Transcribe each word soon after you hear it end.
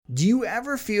Do you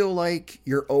ever feel like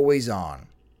you're always on?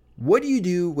 What do you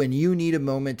do when you need a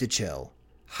moment to chill?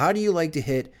 How do you like to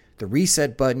hit the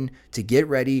reset button to get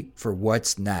ready for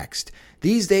what's next?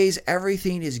 These days,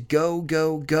 everything is go,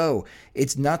 go, go.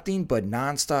 It's nothing but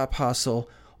nonstop hustle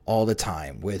all the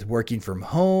time, with working from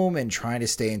home and trying to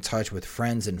stay in touch with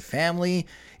friends and family,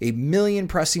 a million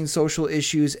pressing social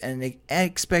issues, and an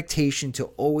expectation to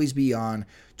always be on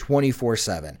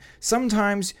 24/7.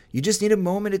 Sometimes you just need a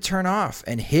moment to turn off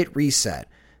and hit reset.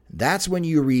 That's when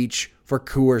you reach for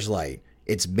Coors Light.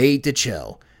 It's made to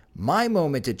chill. My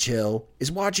moment to chill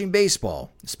is watching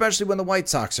baseball, especially when the White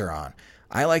Sox are on.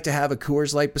 I like to have a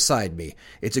Coors Light beside me.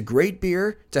 It's a great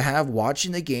beer to have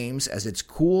watching the games, as it's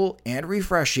cool and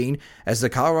refreshing as the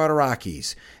Colorado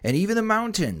Rockies and even the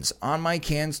mountains on my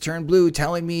cans turn blue,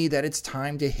 telling me that it's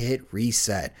time to hit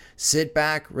reset. Sit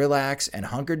back, relax, and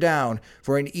hunker down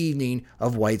for an evening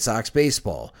of White Sox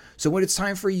baseball. So when it's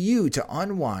time for you to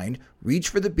unwind, reach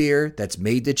for the beer that's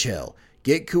made to chill.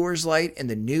 Get Coors Light in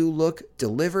the new look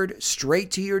delivered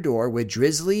straight to your door with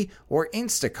Drizzly or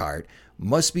Instacart.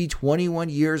 Must be 21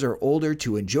 years or older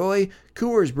to enjoy.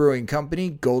 Coors Brewing Company,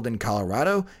 Golden,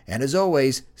 Colorado. And as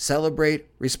always, celebrate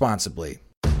responsibly.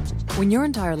 When your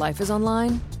entire life is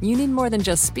online, you need more than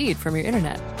just speed from your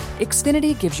internet.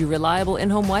 Xfinity gives you reliable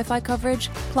in-home Wi-Fi coverage,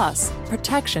 plus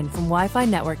protection from Wi-Fi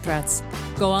network threats.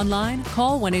 Go online,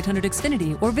 call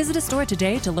 1-800-XFINITY, or visit a store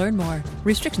today to learn more.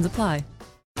 Restrictions apply.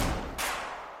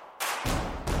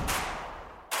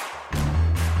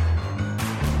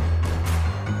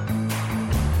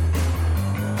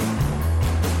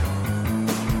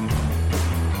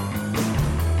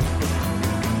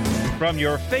 From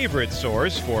your favorite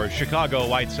source for Chicago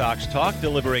White Sox talk,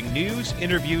 delivering news,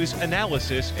 interviews,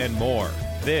 analysis, and more.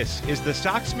 This is the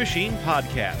Sox Machine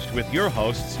Podcast with your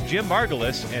hosts, Jim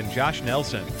Margulis and Josh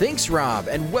Nelson. Thanks, Rob,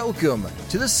 and welcome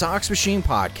to the Sox Machine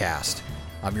Podcast.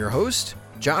 I'm your host,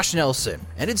 Josh Nelson,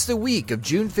 and it's the week of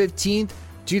June 15th,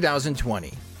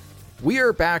 2020. We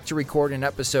are back to record an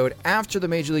episode after the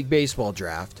Major League Baseball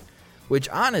draft, which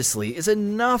honestly is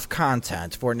enough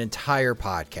content for an entire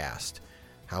podcast.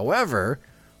 However,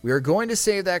 we are going to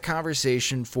save that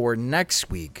conversation for next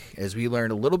week as we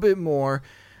learn a little bit more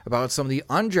about some of the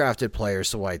undrafted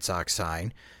players the White Sox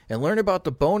sign and learn about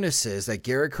the bonuses that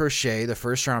Garrett Crochet, the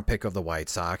first-round pick of the White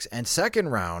Sox, and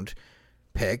second-round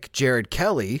pick Jared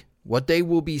Kelly, what they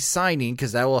will be signing,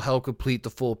 because that will help complete the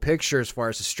full picture as far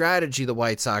as the strategy the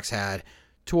White Sox had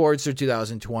towards their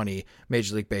 2020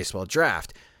 Major League Baseball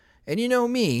draft. And you know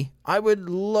me, I would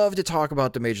love to talk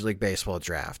about the Major League Baseball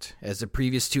draft, as the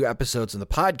previous two episodes in the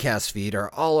podcast feed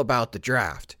are all about the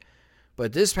draft.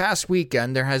 But this past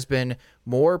weekend, there has been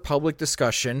more public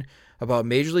discussion about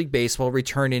Major League Baseball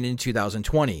returning in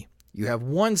 2020. You have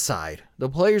one side, the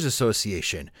Players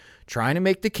Association, trying to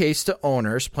make the case to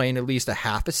owners playing at least a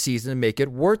half a season to make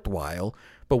it worthwhile,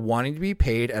 but wanting to be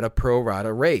paid at a pro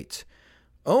rata rate.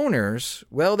 Owners,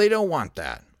 well, they don't want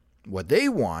that. What they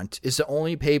want is to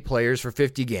only pay players for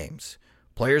 50 games.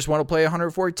 Players want to play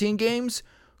 114 games?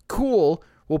 Cool,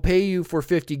 we'll pay you for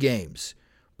 50 games.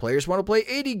 Players want to play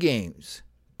 80 games?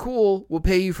 Cool, we'll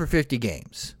pay you for 50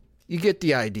 games. You get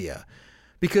the idea.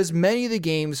 Because many of the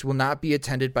games will not be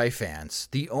attended by fans,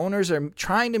 the owners are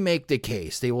trying to make the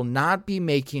case they will not be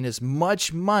making as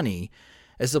much money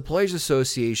as the Players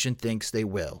Association thinks they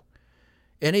will.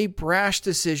 In a brash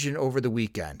decision over the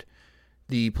weekend,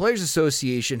 the Players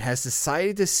Association has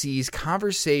decided to cease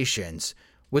conversations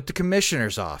with the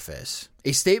Commissioner's office.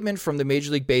 A statement from the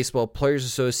Major League Baseball Players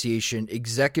Association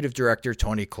Executive Director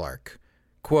Tony Clark.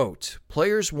 Quote,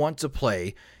 "Players want to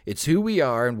play. It's who we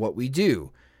are and what we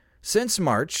do. Since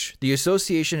March, the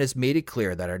association has made it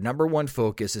clear that our number one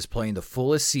focus is playing the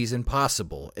fullest season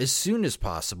possible, as soon as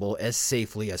possible, as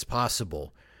safely as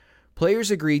possible. Players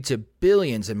agreed to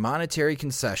billions in monetary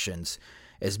concessions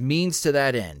as means to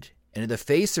that end. And in the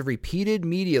face of repeated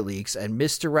media leaks and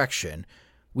misdirection,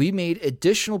 we made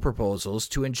additional proposals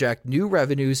to inject new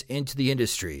revenues into the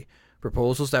industry,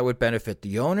 proposals that would benefit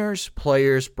the owners,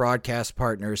 players, broadcast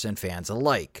partners, and fans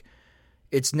alike.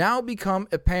 It's now become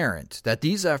apparent that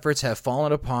these efforts have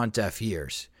fallen upon deaf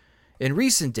ears. In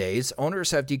recent days,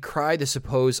 owners have decried the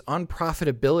supposed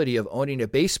unprofitability of owning a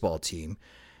baseball team,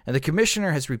 and the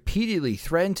commissioner has repeatedly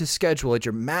threatened to schedule a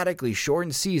dramatically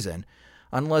shortened season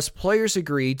unless players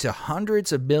agree to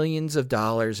hundreds of millions of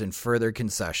dollars in further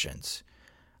concessions.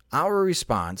 Our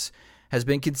response has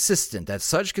been consistent that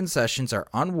such concessions are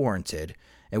unwarranted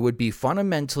and would be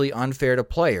fundamentally unfair to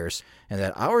players, and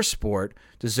that our sport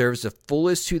deserves the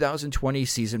fullest 2020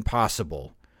 season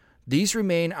possible. These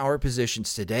remain our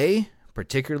positions today,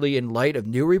 particularly in light of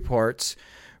new reports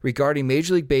regarding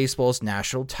Major League Baseball's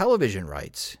national television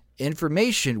rights.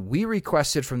 Information we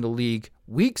requested from the league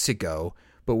weeks ago,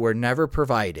 but were never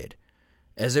provided.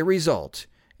 As a result,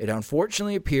 it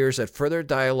unfortunately appears that further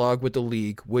dialogue with the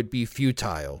league would be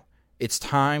futile. It's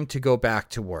time to go back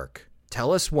to work.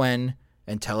 Tell us when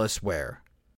and tell us where.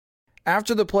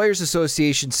 After the Players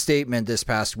Association statement this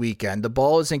past weekend, the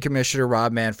ball is in Commissioner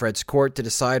Rob Manfred's court to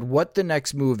decide what the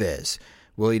next move is.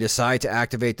 Will he decide to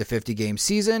activate the 50-game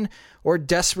season or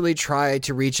desperately try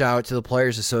to reach out to the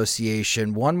Players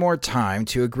Association one more time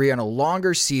to agree on a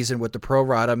longer season with the pro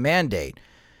rata mandate?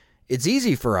 It's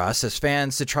easy for us as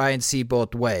fans to try and see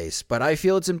both ways, but I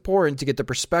feel it's important to get the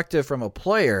perspective from a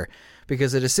player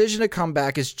because the decision to come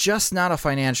back is just not a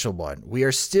financial one. We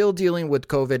are still dealing with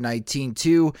COVID-19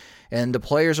 too, and the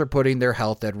players are putting their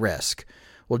health at risk.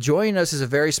 Well, joining us is a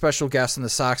very special guest on the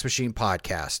Sox Machine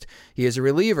podcast. He is a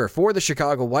reliever for the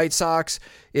Chicago White Sox.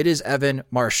 It is Evan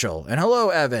Marshall. And hello,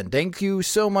 Evan. Thank you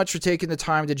so much for taking the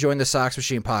time to join the Sox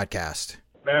Machine podcast.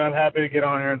 Man, I'm happy to get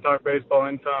on here and talk baseball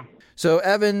anytime. So,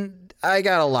 Evan, I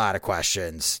got a lot of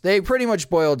questions. They pretty much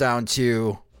boil down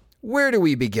to, where do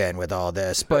we begin with all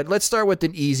this? But let's start with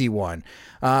an easy one.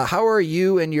 How are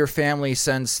you and your family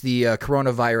since the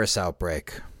coronavirus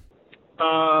outbreak?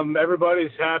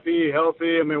 Everybody's happy,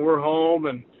 healthy. I mean, we're home,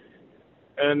 and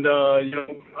you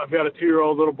know, I've got a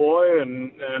 2-year-old little boy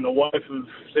and a wife of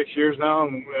 6 years now,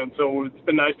 and so it's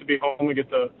been nice to be home and get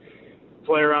to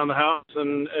play around the house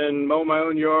and mow my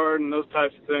own yard and those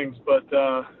types of things. But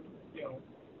you know,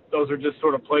 those are just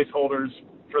sort of placeholders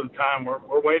for the time.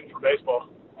 We're waiting for baseball.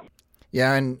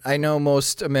 Yeah, and I know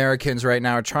most Americans right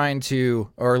now are trying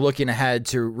to, or looking ahead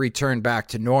to return back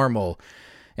to normal,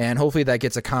 and hopefully that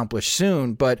gets accomplished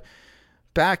soon. But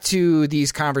back to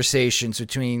these conversations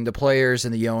between the players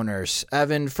and the owners.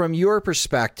 Evan, from your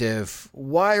perspective,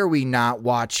 why are we not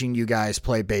watching you guys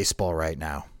play baseball right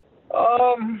now?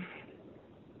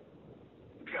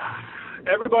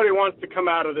 Everybody wants to come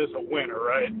out of this a winner,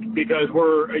 right? Because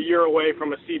we're a year away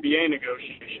from a CBA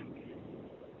negotiation.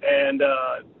 And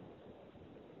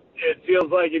it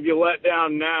feels like if you let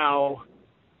down now,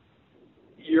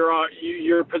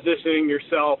 you're positioning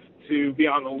yourself to be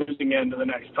on the losing end of the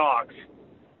next talks.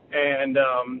 And,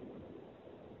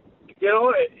 you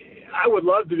know, I would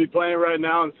love to be playing right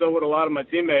now, and so would a lot of my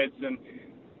teammates. And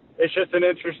it's just an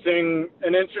interesting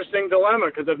dilemma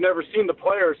because I've never seen the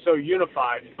players so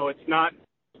unified. So it's not,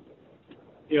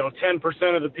 you know,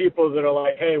 10% of the people that are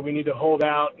like, hey, we need to hold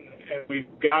out and we've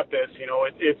got this. You know,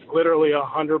 it's literally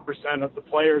 100% of the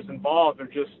players involved are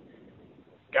just,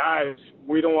 guys,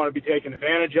 we don't want to be taken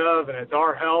advantage of, and it's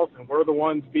our health, and we're the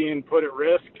ones being put at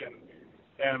risk,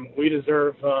 and we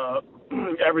deserve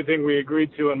everything we agreed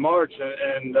to in March.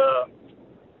 And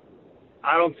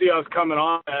I don't see us coming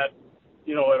on that,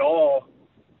 you know, at all.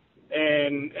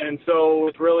 And so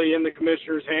it's really in the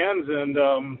commissioner's hands, and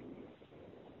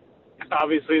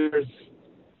obviously there's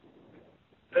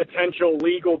potential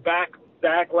legal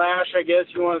backlash, I guess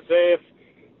you want to say,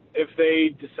 if they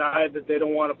decide that they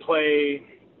don't want to play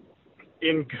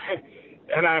in,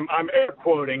 and I'm air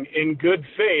quoting, in good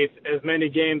faith as many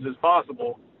games as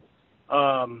possible,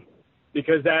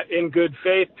 because that in good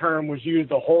faith term was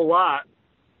used a whole lot,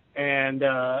 and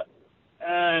I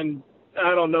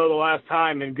don't know the last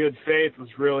time in good faith was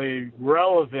really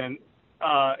relevant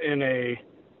in a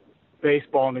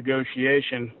baseball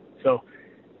negotiation. So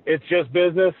it's just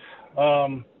business.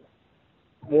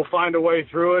 We'll find a way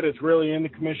through it. It's really in the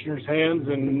commissioner's hands,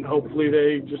 and hopefully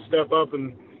they just step up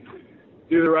and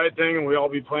do the right thing, and we all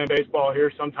be playing baseball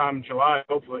here sometime in July,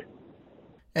 hopefully.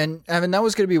 And Evan, that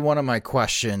was going to be one of my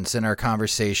questions in our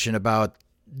conversation about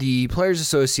the Players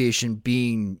Association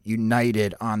being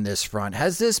united on this front.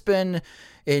 Has this been,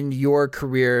 in your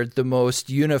career, the most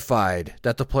unified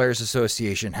that the Players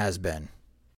Association has been?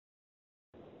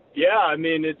 Yeah, I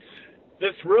mean,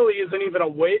 this really isn't even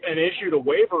an issue to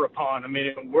waver upon. I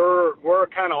mean, we're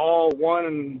kind of all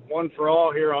one for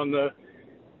all here on the.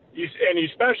 And you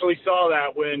especially saw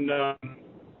that when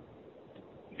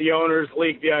the owners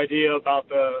leaked the idea about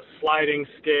the sliding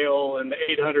scale and the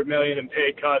 $800 million in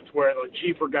pay cuts, where the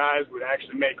cheaper guys would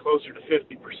actually make closer to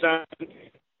 50%,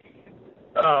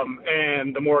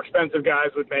 and the more expensive guys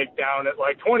would make down at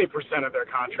like 20% of their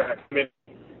contract. I mean,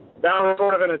 that was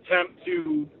sort of an attempt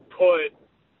to put,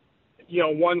 you know,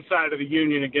 one side of the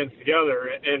union against the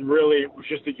other, and really it was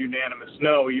just a unanimous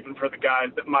no, even for the guys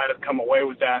that might have come away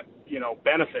with that, you know,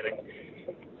 benefiting.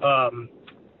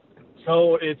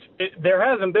 So there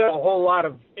hasn't been a whole lot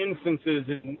of instances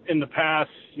in the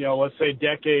past, you know, let's say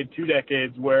decade, 2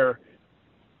 decades, where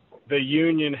the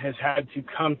union has had to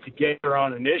come together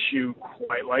on an issue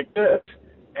quite like this.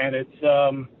 And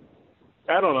it's,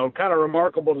 kind of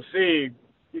remarkable to see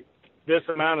this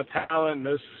amount of talent and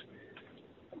this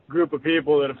group of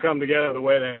people that have come together the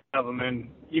way they have them. And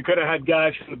you could have had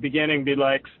guys from the beginning be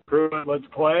like, screw it, let's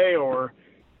play, or,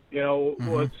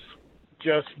 let's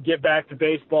just get back to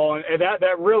baseball. And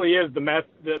that really is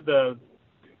the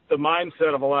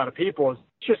mindset of a lot of people, is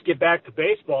just get back to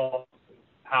baseball.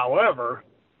 However,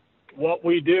 what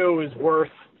we do is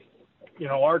worth,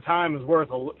 our time is worth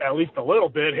at least a little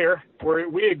bit here.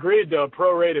 We agreed to a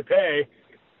prorated pay,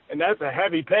 and that's a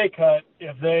heavy pay cut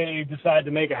if they decide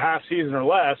to make a half season or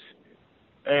less.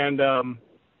 And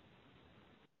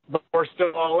but we're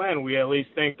still all in. We at least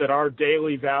think that our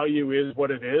daily value is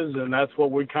what it is, and that's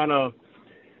what we're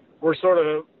sort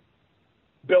of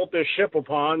built this ship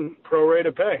upon,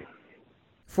 prorated pay.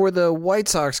 For the White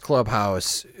Sox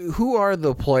clubhouse, who are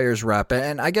the players rep?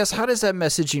 And I guess, how does that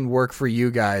messaging work for you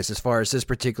guys as far as this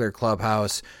particular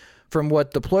clubhouse, from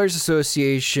what the Players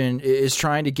Association is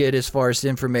trying to get as far as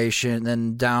information, and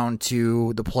then down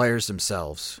to the players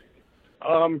themselves?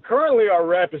 Currently our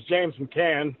rep is James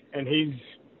McCann, and he's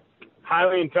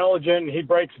highly intelligent, and he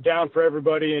breaks it down for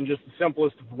everybody in just the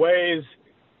simplest of ways.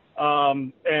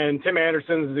 And Tim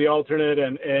Anderson is the alternate,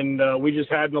 and we just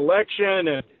had an election,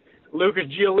 and Lucas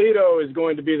Giolito is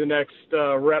going to be the next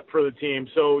rep for the team.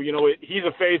 So, he's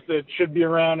a face that should be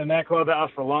around in that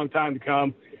clubhouse for a long time to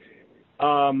come.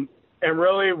 And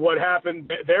really what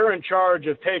happened, they're in charge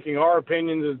of taking our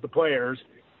opinions as the players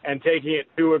and taking it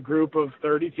to a group of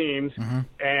 30 teams,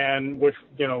 and which,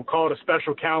 call it a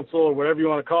special counsel or whatever you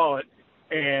want to call it,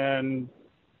 and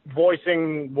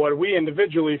voicing what we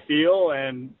individually feel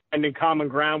and finding common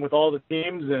ground with all the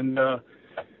teams, and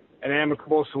an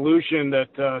amicable solution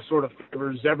that sort of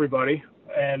favors everybody.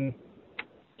 And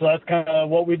so that's kind of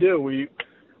what we do.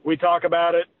 We talk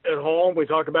about it at home. We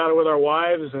talk about it with our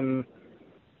wives and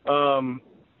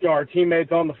our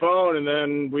teammates on the phone, and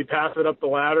then we pass it up the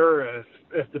ladder. And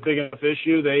if it's a big enough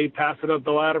issue, they pass it up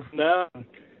the ladder from there. And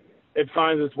it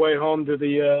finds its way home to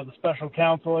the special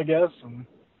counsel, I guess, and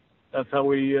that's how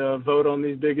we vote on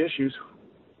these big issues.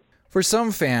 For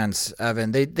some fans,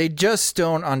 Evan, they just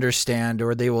don't understand,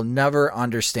 or they will never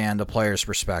understand the player's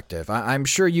perspective. I'm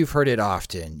sure you've heard it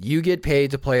often. You get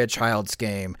paid to play a child's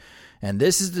game, and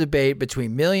this is the debate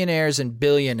between millionaires and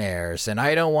billionaires, and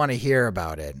I don't want to hear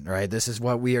about it, right? This is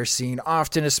what we are seeing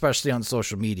often, especially on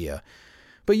social media.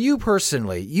 But you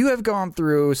personally, you have gone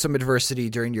through some adversity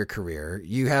during your career.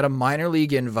 You had a minor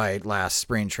league invite last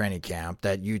spring training camp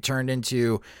that you turned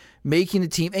into making the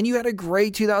team, and you had a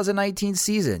great 2019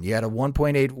 season. You had a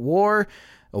 1.8 WAR,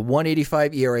 a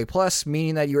 185 ERA plus,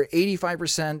 meaning that you were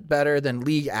 85% better than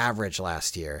league average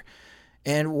last year.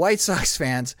 And White Sox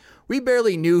fans, we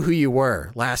barely knew who you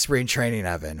were last spring training,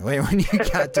 Evan, when you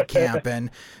got to camp, and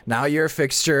now you're a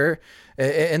fixture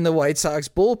in the White Sox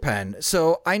bullpen.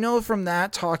 So I know from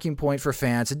that talking point for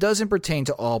fans, it doesn't pertain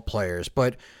to all players,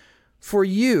 but for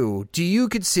you, do you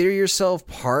consider yourself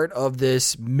part of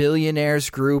this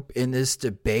millionaires group in this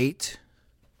debate?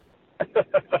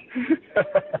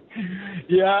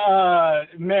 Yeah,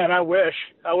 man, I wish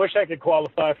I could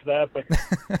qualify for that, but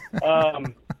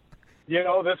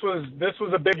this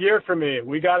was a big year for me.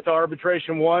 We got to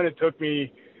arbitration 1. It took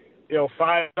me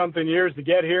 5-something years to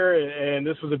get here, and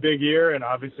this was a big year, and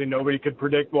obviously nobody could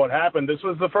predict what happened. This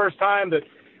was the first time that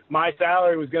my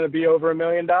salary was going to be over $1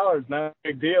 million. Not a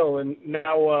big deal. And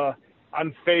now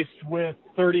I'm faced with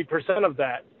 30% of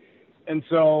that. And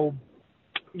so,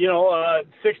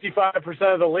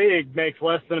 65% of the league makes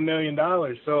less than $1 million.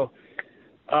 So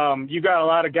you got a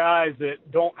lot of guys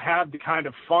that don't have the kind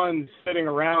of funds sitting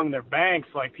around in their banks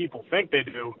like people think they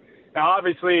do. Now,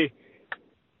 obviously,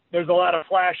 there's a lot of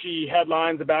flashy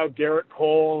headlines about Garrett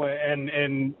Cole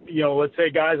and let's say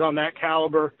guys on that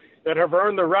caliber that have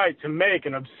earned the right to make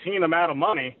an obscene amount of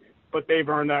money, but they've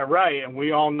earned that right, and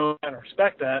we all know and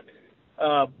respect that.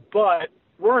 But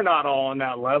we're not all on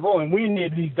that level, and we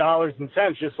need these dollars and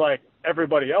cents just like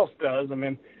everybody else does. I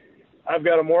mean, I've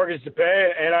got a mortgage to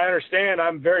pay, and I understand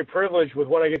I'm very privileged with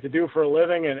what I get to do for a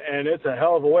living, and it's a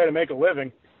hell of a way to make a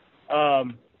living.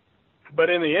 But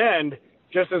in the end,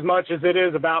 just as much as it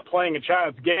is about playing a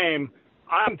child's game,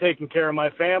 I'm taking care of my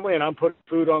family, and I'm putting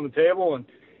food on the table,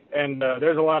 and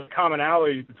there's a lot of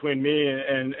commonality between me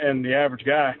and the average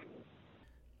guy.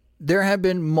 There have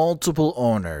been multiple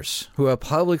owners who have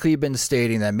publicly been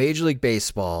stating that Major League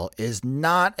Baseball is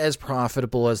not as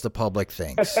profitable as the public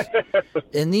thinks.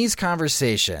 In these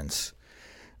conversations,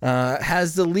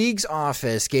 has the league's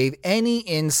office gave any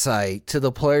insight to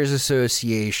the Players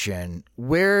Association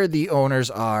where the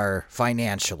owners are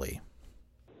financially?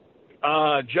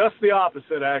 Just the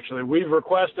opposite, actually. We've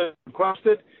requested,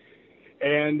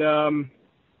 and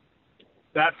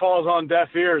that falls on deaf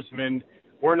ears. I mean,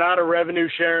 we're not a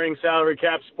revenue-sharing salary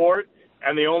cap sport,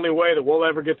 and the only way that we'll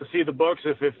ever get to see the books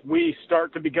is if we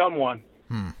start to become one.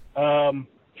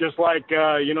 Just like,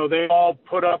 they all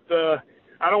put up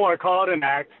I don't want to call it an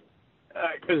act,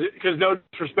 because no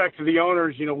disrespect to the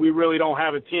owners, we really don't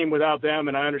have a team without them,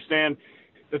 and I understand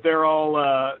that they're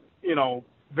all,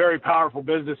 very powerful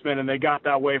businessmen, and they got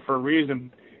that way for a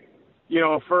reason.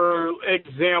 For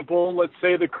example, let's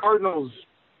say the Cardinals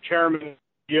chairman,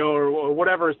 or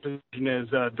whatever his position is,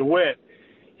 DeWitt,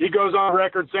 he goes on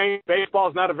record saying baseball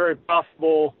is not a very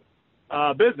profitable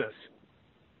business.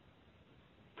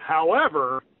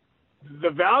 However, the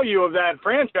value of that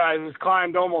franchise has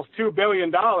climbed almost $2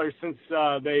 billion since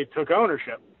they took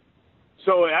ownership.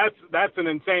 So that's an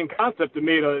insane concept to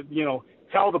me to,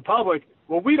 tell the public,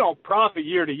 well, we don't profit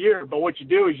year to year, but what you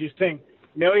do is you sink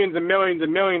millions and millions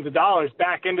and millions of dollars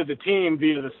back into the team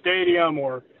via the stadium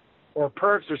or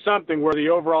perks or something where the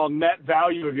overall net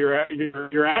value of your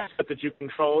asset that you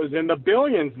control is in the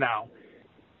billions now.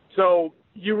 So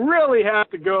you really have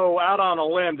to go out on a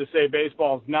limb to say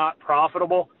baseball is not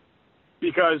profitable,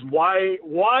 because why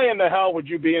in the hell would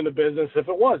you be in the business if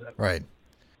it wasn't? Right.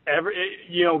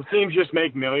 Teams just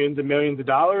make millions and millions of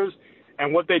dollars,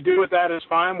 and what they do with that is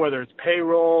fine, whether it's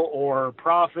payroll or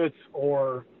profits,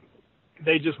 or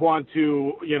they just want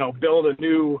to, build a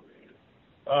new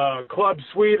club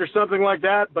suite or something like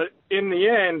that. But in the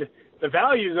end, the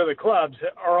values of the clubs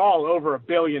are all over $1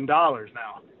 billion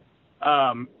now.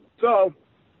 So,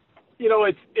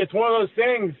 it's one of those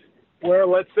things where,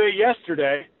 let's say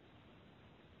yesterday,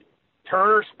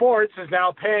 Turner Sports is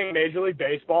now paying Major League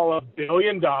Baseball $1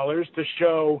 billion to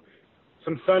show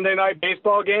some Sunday night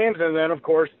baseball games, and then, of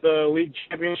course, the League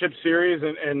Championship Series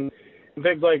and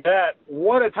things like that.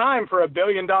 What a time for $1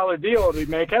 billion deal to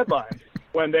make headlines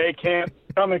when they can't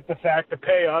stomach the fact to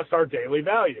pay us our daily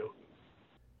value.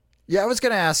 Yeah, I was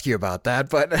going to ask you about that,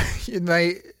 but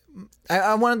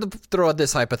I wanted to throw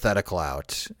this hypothetical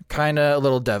out, kind of a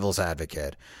little devil's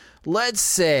advocate. Let's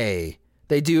say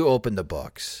they do open the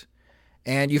books,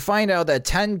 and you find out that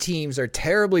 10 teams are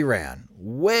terribly ran,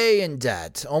 way in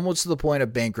debt, almost to the point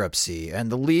of bankruptcy, and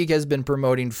the league has been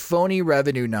promoting phony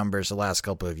revenue numbers the last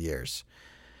couple of years.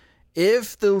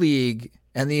 If the league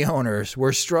and the owners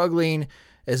were struggling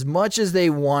as much as they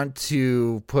want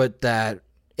to put that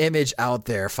image out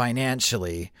there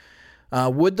financially,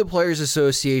 would the Players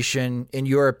Association, in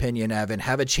your opinion, Evan,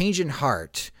 have a change in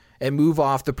heart and move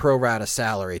off the pro rata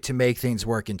salary to make things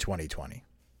work in 2020?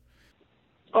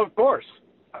 Of course.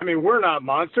 I mean, we're not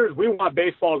monsters. We want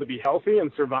baseball to be healthy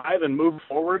and survive and move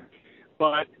forward.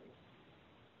 But,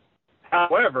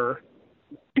 however,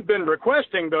 we've been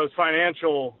requesting those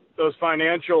financial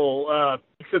of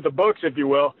the books, if you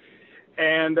will.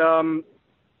 And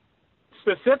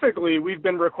specifically, we've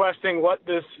been requesting what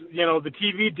this, the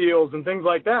TV deals and things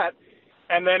like that.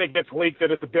 And then it gets leaked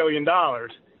that it's $1 billion.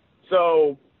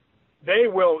 So they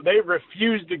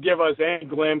refuse to give us any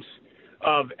glimpse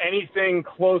of anything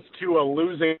close to a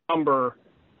losing number,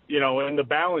 in the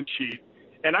balance sheet.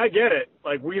 And I get it.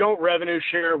 Like, we don't revenue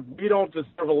share. We don't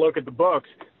deserve a look at the books,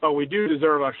 but we do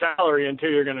deserve our salary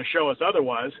until you're going to show us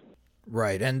otherwise.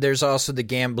 Right. And there's also the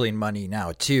gambling money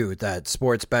now, too, that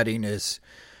sports betting is,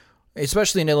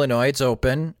 especially in Illinois, it's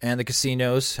open, and the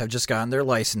casinos have just gotten their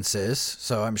licenses.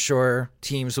 So I'm sure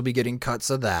teams will be getting cuts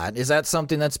of that. Is that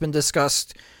something that's been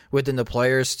discussed within the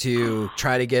players to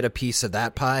try to get a piece of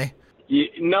that pie?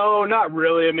 No, not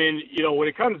really. I mean, when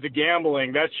it comes to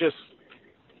gambling, that's just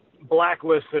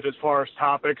blacklisted as far as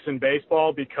topics in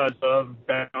baseball because of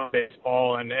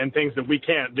baseball and things that we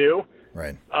can't do.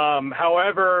 Right.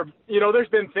 However, there's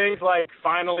been things like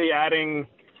finally adding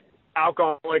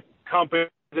alcoholic companies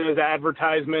as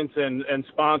advertisements and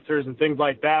sponsors and things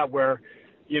like that, where,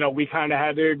 we kind of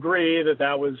had to agree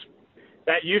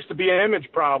that used to be an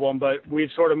image problem, but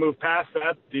we've sort of moved past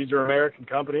that. These are American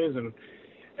companies, and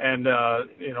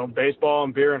baseball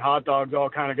and beer and hot dogs all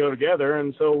kind of go together.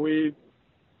 And so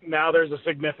now there's a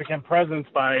significant presence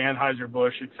by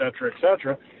Anheuser-Busch, et cetera, et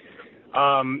cetera.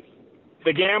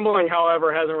 The gambling,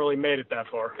 however, hasn't really made it that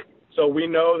far. So we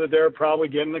know that they're probably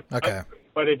getting a cut, okay,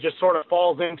 but it just sort of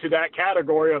falls into that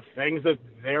category of things that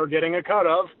they're getting a cut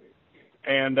of.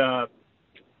 And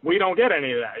we don't get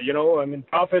any of that. I mean,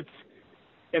 profits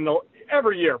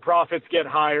every year, profits get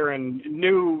higher and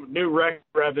new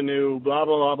revenue, blah,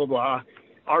 blah, blah, blah, blah.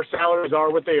 Our salaries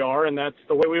are what they are, and that's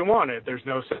the way we want it. There's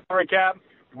no salary cap.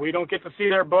 We don't get to see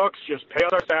their books, just pay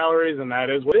us our salaries, and that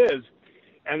is what it is.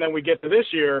 And then we get to this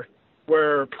year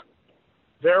where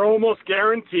they're almost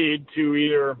guaranteed to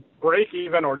either break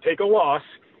even or take a loss.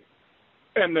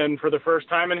 And then for the first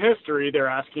time in history, they're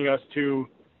asking us to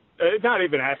not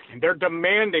even asking, they're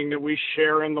demanding that we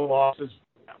share in the losses.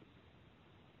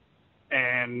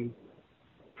 And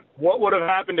what would have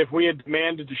happened if we had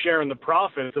demanded to share in the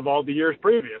profits of all the years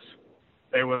previous?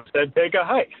 They would have said, take a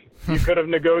hike. You could have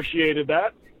negotiated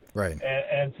that. Right.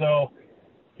 And so,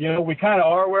 we kind of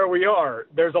are where we are.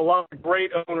 There's a lot of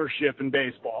great ownership in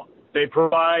baseball. They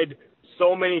provide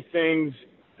so many things,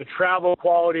 the travel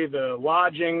quality, the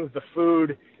lodging, the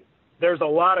food. There's a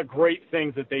lot of great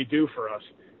things that they do for us.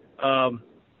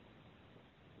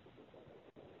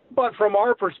 But from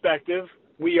our perspective,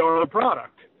 we are the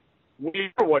product.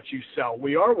 We are what you sell.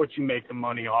 We are what you make the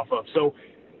money off of. So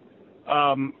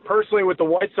personally with the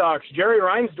White Sox, Jerry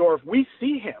Reinsdorf, we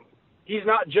see him. He's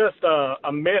not just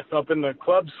a myth up in the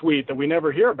club suite that we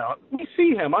never hear about. We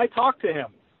see him. I talk to him.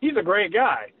 He's a great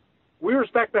guy. We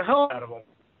respect the hell out of him.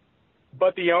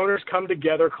 But the owners come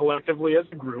together collectively as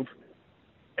a group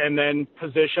and then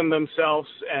position themselves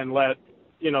and let,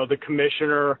 the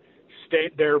commissioner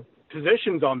state their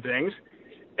positions on things.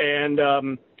 And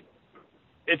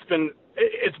it's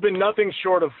been nothing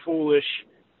short of foolish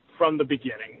from the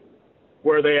beginning,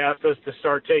 where they asked us to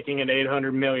start taking an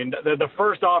 $800 million. The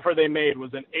first offer they made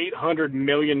was an $800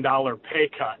 million pay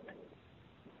cut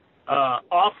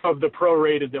off of the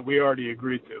prorated that we already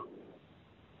agreed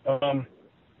to.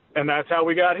 And that's how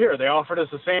we got here. They offered us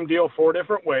the same deal 4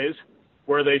 different ways,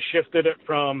 where they shifted it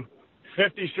from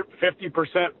 50%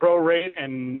 prorate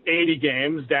and 80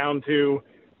 games down to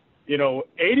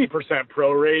 80%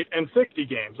 prorate and 60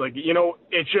 games.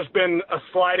 It's just been a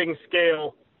sliding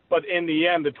scale, but in the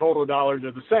end, the total dollars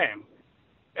are the same.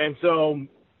 And so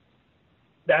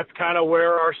that's kind of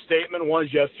where our statement was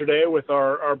yesterday with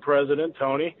our president,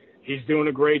 Tony. He's doing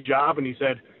a great job, and he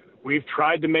said, we've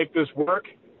tried to make this work.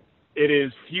 It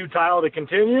is futile to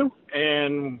continue,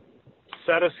 and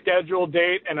set a schedule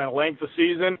date and a length of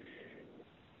season.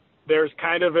 There's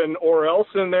kind of an or else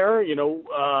in there,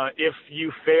 if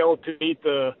you fail to meet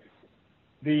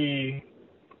the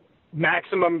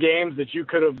maximum games that you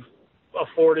could have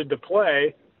afforded to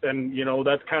play, then,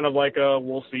 that's kind of like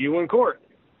we'll see you in court.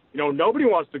 Nobody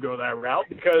wants to go that route,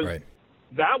 because right.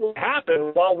 That will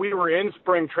happen while we were in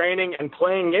spring training and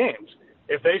playing games.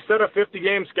 If they set a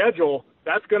 50-game schedule,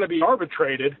 that's going to be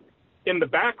arbitrated in the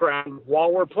background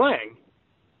while we're playing.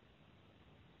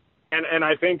 And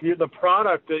I think the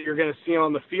product that you're going to see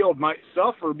on the field might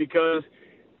suffer, because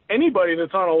anybody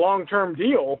that's on a long-term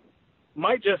deal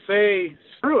might just say,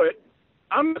 screw it,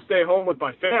 I'm going to stay home with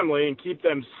my family and keep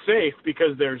them safe,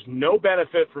 because there's no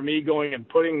benefit for me going and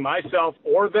putting myself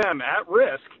or them at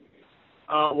risk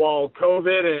while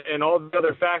COVID and all the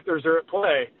other factors are at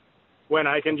play, when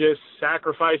I can just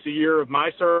sacrifice a year of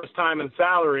my service time and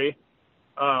salary,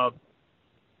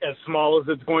 as small as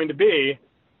it's going to be,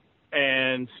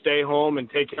 and stay home and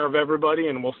take care of everybody,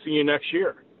 and we'll see you next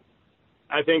year.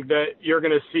 I think that you're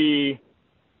going to see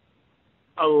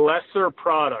a lesser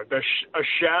product, a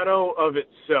shadow of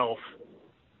itself,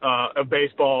 of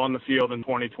baseball on the field in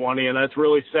 2020, and that's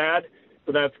really sad,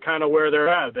 but that's kind of where they're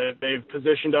at. They've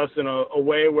positioned us in a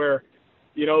way where,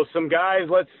 some guys,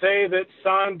 let's say, that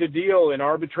signed a deal in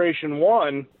arbitration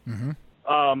 1,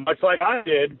 much like I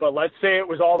did, but let's say it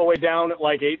was all the way down at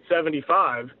like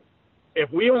 875. If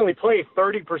we only play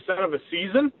 30% of a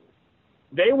season,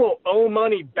 they will owe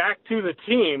money back to the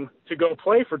team to go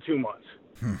play for 2 months.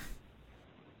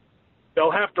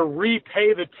 They'll have to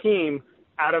repay the team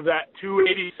out of that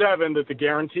 287 that the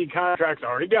guaranteed contracts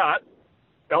already got.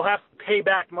 They'll have to pay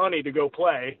back money to go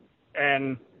play,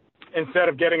 and instead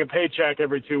of getting a paycheck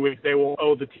every 2 weeks, they will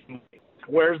owe the team.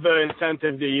 Where's the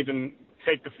incentive to even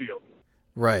take the field?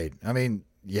 Right. I mean,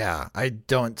 yeah, I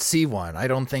don't see one. I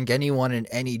don't think anyone in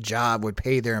any job would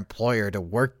pay their employer to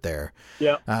work there.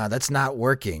 Yeah. That's not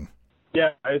working.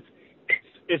 Yeah,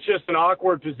 it's just an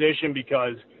awkward position,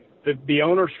 because the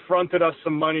owners fronted us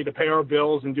some money to pay our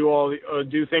bills and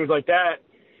do things like that.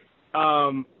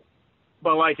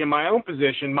 But like in my own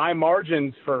position, my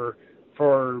margins for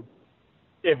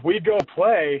if we go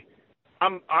play,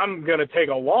 I'm going to take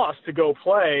a loss to go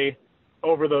play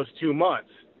over those 2 months.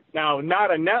 Now,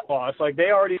 not a net loss. Like,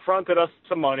 they already fronted us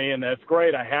some money, and that's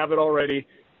great. I have it already,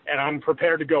 and I'm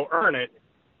prepared to go earn it.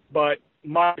 But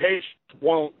my paycheck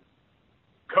won't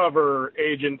cover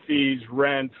agent fees,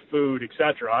 rent, food,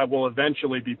 etc. I will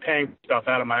eventually be paying stuff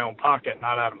out of my own pocket,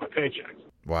 not out of my paycheck.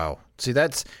 Wow. See,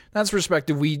 that's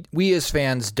perspective we as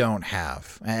fans don't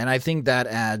have. And I think that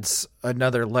adds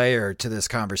another layer to this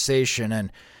conversation.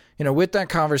 And, with that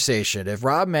conversation, if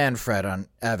Rob Manfred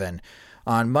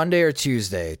on Monday or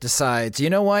Tuesday decides,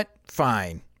 you know what,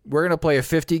 fine, we're going to play a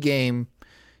 50-game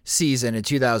season in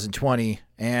 2020,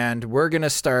 and we're going to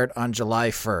start on July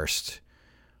 1st.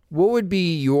 What would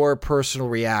be your personal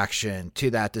reaction to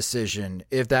that decision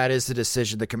if that is the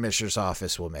decision the commissioner's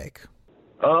office will make?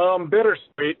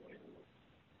 Bittersweet,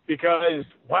 because,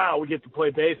 wow, we get to play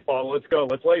baseball. Let's go.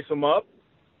 Let's lace them up.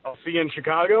 I'll see you in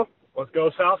Chicago. Let's go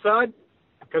Southside,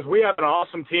 because we have an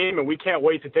awesome team and we can't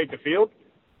wait to take the field.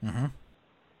 Mm-hmm.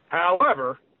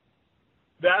 However,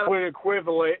 that would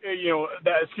equivalent,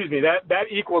 that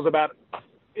equals about,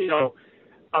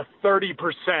 a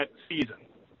 30% season.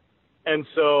 And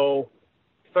so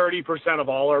 30% of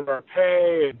all of our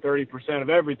pay and 30%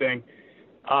 of everything.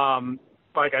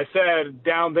 Like I said,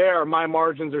 down there, my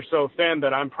margins are so thin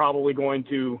that I'm probably going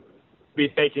to be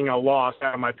taking a loss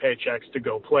out of my paychecks to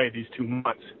go play these 2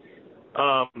 months.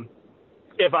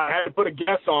 If I had to put a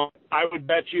guess on, I would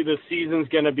bet you the season's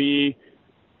going to be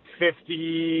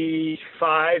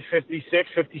 55, 56,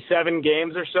 57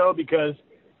 games or so, because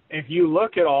if you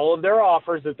look at all of their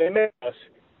offers that they made us,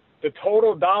 the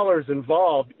total dollars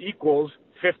involved equals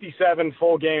 57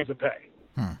 full games of pay.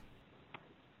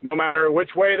 No matter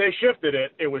which way they shifted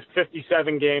it, it was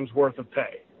 57 games worth of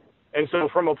pay. And so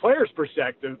from a player's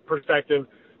perspective,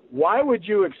 why would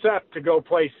you accept to go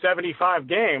play 75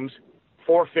 games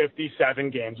for 57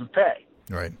 games of pay?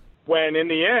 Right. When in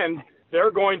the end,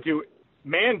 they're going to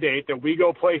mandate that we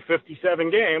go play 57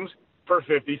 games for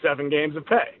 57 games of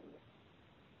pay.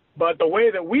 But the way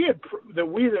that we had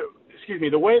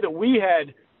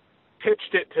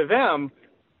pitched it to them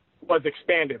was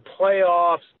expanded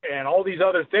playoffs and all these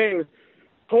other things,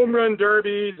 home run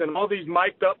derbies and all these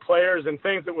mic'd up players and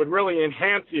things that would really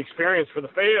enhance the experience for the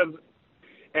fans.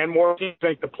 And more teams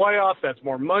make the playoffs. That's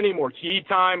more money, more TV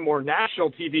time, more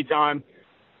national TV time.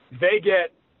 They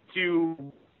get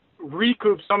to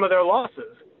recoup some of their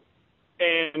losses.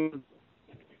 And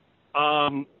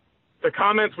the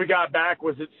comments we got back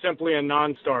was it's simply a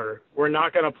non-starter. We're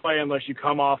not going to play unless you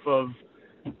come off of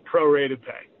prorated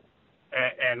pay.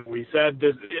 And we said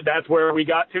this, that's where we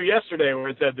got to yesterday, where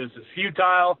it said this is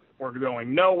futile. We're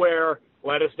going nowhere.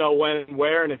 Let us know when and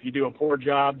where. And if you do a poor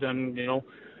job, then,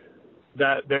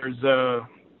 that there's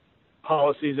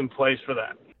policies in place for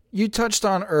that. You touched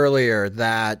on earlier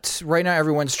that right now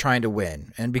everyone's trying to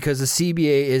win. And because the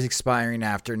CBA is expiring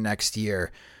after next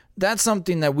year, that's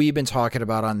something that we've been talking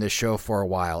about on this show for a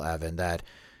while, Evan, that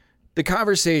the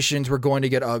conversations were going to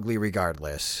get ugly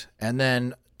regardless. And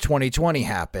then 2020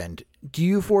 happened. Do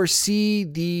you foresee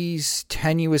these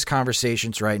tenuous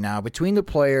conversations right now between the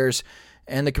players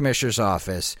and the commissioner's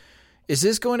office? Is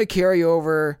this going to carry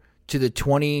over to the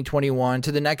 2021,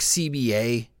 to the next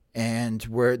CBA, and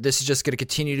where this is just going to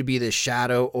continue to be the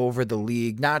shadow over the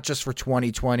league, not just for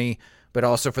 2020, but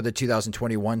also for the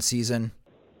 2021 season?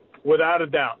 Without a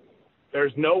doubt.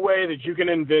 There's no way that you can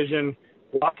envision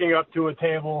walking up to a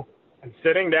table and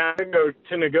sitting down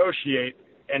to negotiate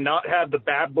and not have the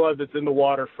bad blood that's in the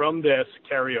water from this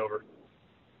carry over.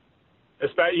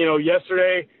 Especially,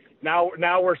 yesterday, now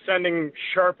we're sending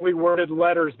sharply worded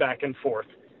letters back and forth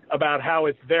about how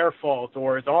it's their fault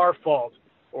or it's our fault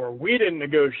or we didn't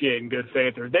negotiate in good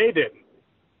faith or they didn't.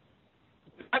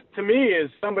 That, to me, is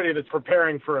somebody that's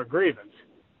preparing for a grievance.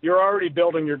 You're already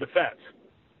building your defense.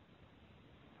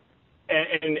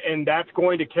 And that's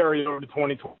going to carry over to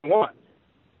 2021.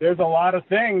 There's a lot of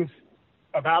things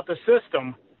about the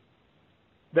system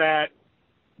that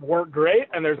weren't great,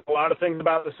 and there's a lot of things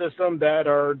about the system that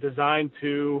are designed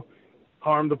to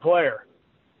harm the player.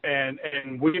 And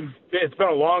it's been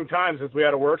a long time since we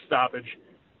had a work stoppage,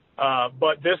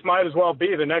 but this might as well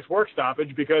be the next work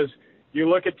stoppage, because you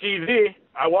look at TV.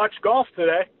 I watched golf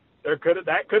today. That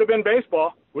could have been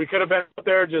baseball. We could have been out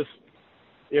there just,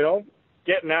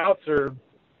 getting outs or,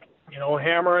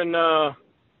 hammering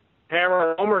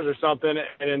homers or something.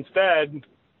 And instead,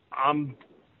 I'm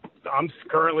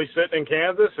currently sitting in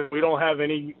Kansas, and we don't have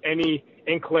any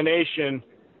inclination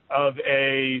of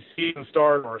a season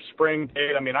start or a spring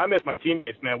date. I mean, I miss my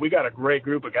teammates, man. We got a great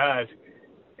group of guys,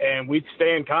 and we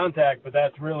stay in contact, but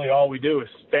that's really all we do is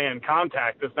stay in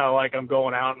contact. It's not like I'm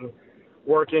going out and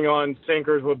working on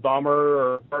sinkers with Bummer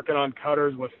or working on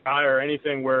cutters with Sky or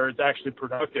anything where it's actually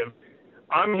productive.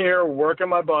 I'm here working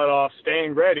my butt off,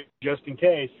 staying ready just in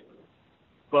case.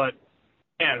 But,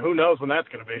 man, who knows when that's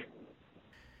going to be.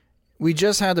 We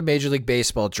just had the Major League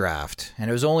Baseball draft, and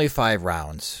it was only 5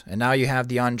 rounds. And now you have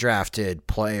the undrafted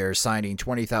players signing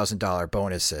 $20,000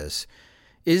 bonuses.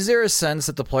 Is there a sense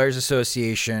that the Players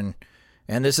Association,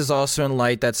 and this is also in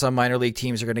light that some minor league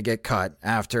teams are going to get cut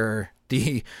after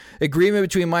the agreement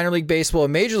between minor league baseball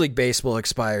and Major League Baseball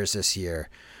expires this year,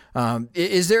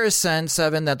 is there a sense,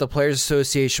 Evan, that the Players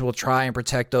Association will try and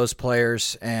protect those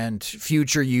players and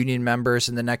future union members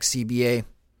in the next CBA?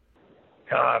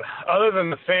 God, other than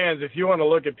the fans, if you want to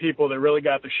look at people that really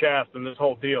got the shaft in this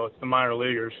whole deal, it's the minor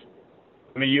leaguers.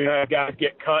 I mean, you have guys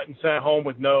get cut and sent home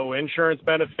with no insurance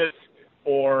benefits,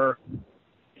 or,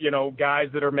 guys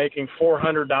that are making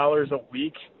 $400 a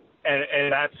week,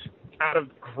 and that's out of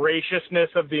graciousness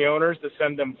of the owners to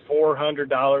send them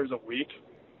 $400 a week.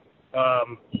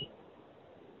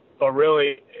 But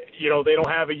really, they don't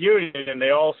have a union, and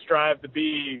they all strive to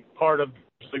be part of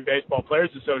the Baseball Players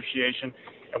Association,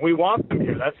 and we want them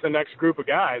here. That's the next group of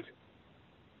guys.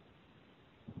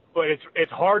 But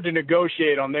it's hard to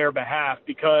negotiate on their behalf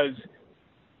because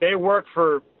they work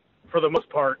for the most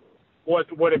part, what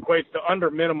equates to under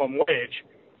minimum wage.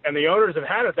 And the owners have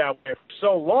had it that way for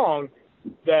so long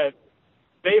that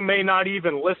they may not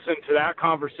even listen to that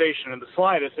conversation in the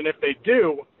slightest. And if they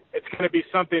do, it's going to be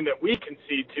something that we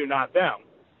concede to, not them.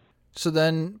 So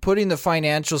then, putting the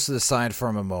financials to the side for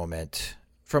a moment,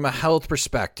 from a health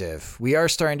perspective, we are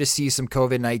starting to see some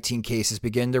COVID-19 cases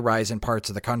begin to rise in parts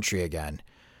of the country again.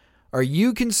 Are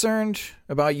you concerned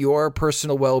about your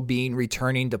personal well-being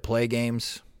returning to play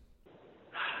games?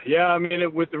 Yeah, I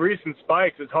mean, with the recent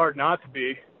spikes, it's hard not to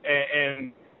be.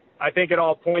 And I think it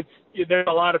all points, there's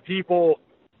a lot of people,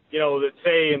 that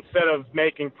say instead of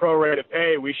making prorated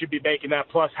pay, we should be making that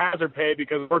plus hazard pay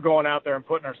because we're going out there and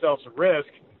putting ourselves at risk.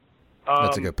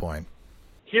 That's a good point.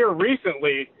 Here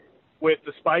recently, with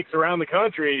the spikes around the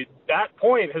country, that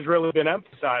point has really been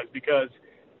emphasized because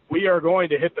we are going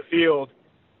to hit the field.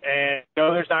 And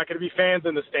there's not going to be fans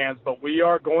in the stands, but we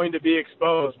are going to be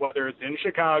exposed, whether it's in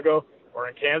Chicago or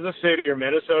in Kansas City or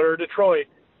Minnesota or Detroit.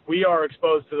 We are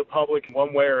exposed to the public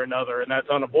one way or another, and that's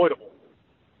unavoidable.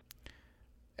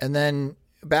 And then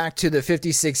back to the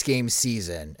 56-game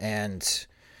season, and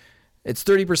it's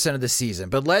 30% of the season.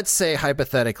 But let's say,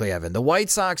 hypothetically, Evan, the White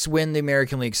Sox win the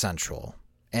American League Central,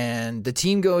 and the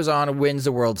team goes on and wins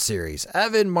the World Series.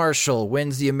 Evan Marshall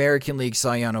wins the American League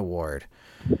Cy Young Award.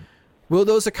 Will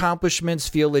those accomplishments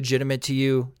feel legitimate to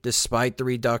you despite the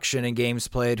reduction in games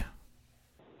played?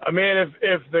 I mean,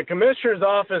 if the commissioner's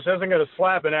office isn't going to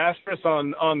slap an asterisk on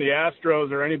the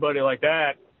Astros or anybody like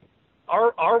that,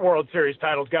 our World Series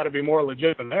title's got to be more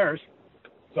legit than theirs.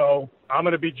 So I'm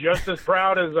going to be just as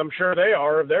proud as I'm sure they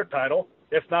are of their title,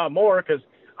 if not more, because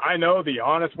I know the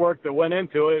honest work that went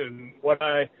into it and what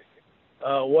I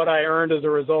earned as a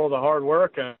result of the hard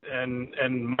work,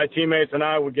 and my teammates and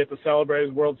I would get to celebrate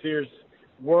as World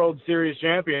Series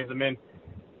champions. I mean,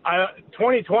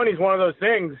 2020 is one of those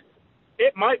things.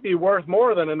 It might be worth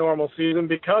more than a normal season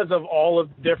because of all of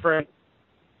the different,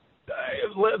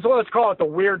 let's call it the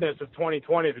weirdness of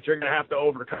 2020 that you're going to have to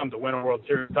overcome to win a World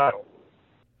Series title.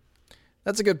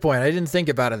 That's a good point. I didn't think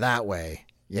about it that way.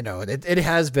 It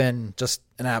has been just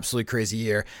an absolutely crazy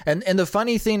year. And the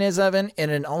funny thing is, Evan, in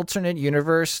an alternate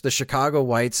universe, the Chicago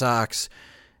White Sox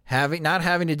not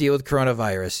having to deal with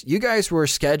coronavirus, you guys were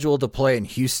scheduled to play in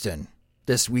Houston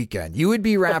this weekend. You would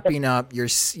be wrapping up your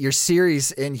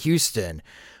series in Houston,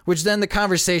 which then the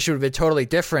conversation would be totally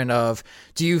different of,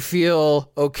 do you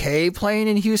feel okay playing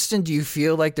in Houston? Do you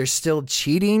feel like they're still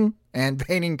cheating and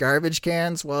painting garbage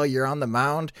cans while you're on the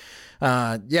mound?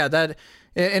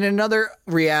 In another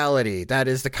reality, that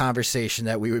is the conversation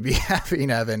that we would be having,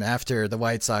 Evan, after the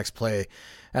White Sox play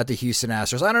at the Houston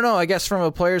Astros. I don't know. I guess from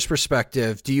a player's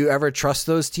perspective, do you ever trust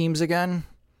those teams again?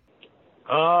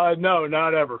 No,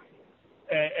 not ever.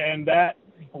 And that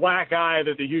black eye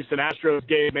that the Houston Astros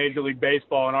gave Major League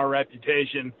Baseball and our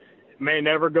reputation may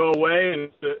never go away. And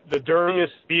it's the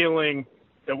dirtiest feeling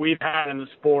that we've had in the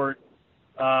sport,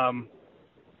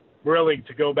 really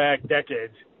to go back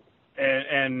decades.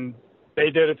 And they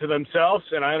did it to themselves,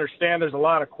 and I understand there's a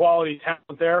lot of quality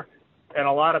talent there and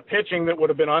a lot of pitching that would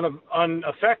have been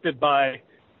unaffected by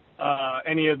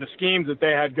any of the schemes that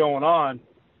they had going on.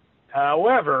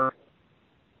 However,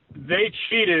 they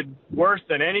cheated worse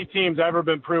than any team's ever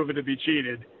been proven to be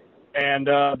cheated, and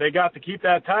they got to keep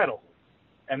that title.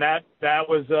 And that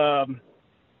was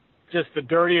just the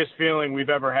dirtiest feeling we've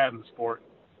ever had in the sport.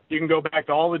 You can go back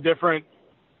to all the different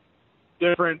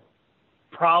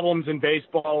problems in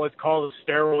baseball. It's called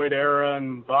the steroid era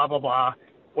and blah, blah, blah.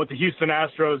 What the Houston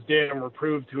Astros did and were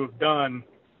proved to have done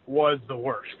was the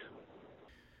worst.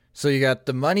 So you got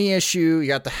the money issue, you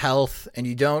got the health, and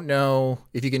you don't know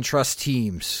if you can trust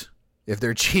teams, if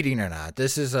they're cheating or not.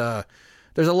 There's a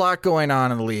lot going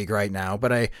on in the league right now,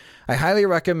 but I highly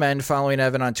recommend following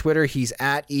Evan on Twitter. He's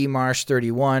at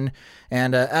emarsh31.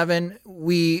 And Evan,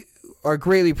 we are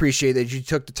greatly appreciate that you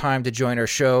took the time to join our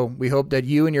show. We hope that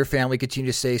you and your family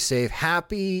continue to stay safe.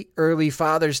 Happy early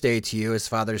Father's Day to you, as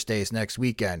Father's Day is next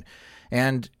weekend.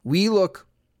 And we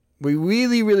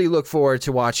really, really look forward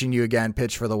to watching you again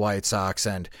pitch for the White Sox.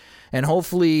 And And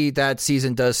hopefully that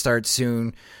season does start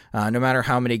soon, no matter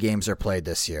how many games are played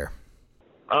this year.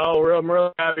 Oh, I'm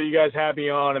really happy you guys had me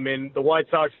on. I mean, the White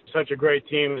Sox are such a great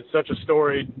team. It's such a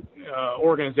storied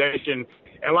organization.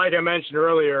 And like I mentioned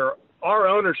earlier, our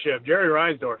ownership, Jerry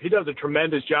Reinsdorf, he does a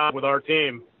tremendous job with our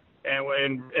team.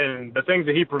 And the things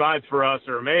that he provides for us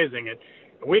are amazing. And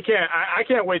I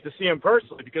can't wait to see him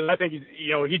personally, because I think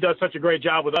he does such a great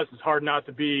job with us. It's hard not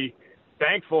to be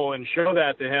thankful and show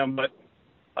that to him. But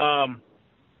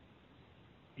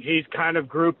he's kind of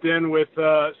grouped in with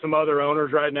some other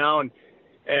owners right now,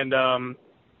 and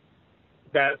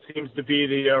that seems to be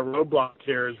the roadblock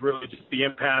here, is really just the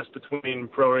impasse between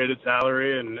prorated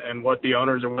salary and what the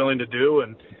owners are willing to do.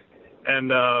 And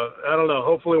I don't know,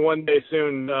 hopefully one day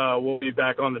soon we'll be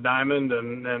back on the diamond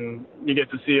and you get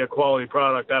to see a quality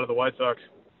product out of the White Sox.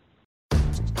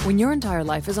 When your entire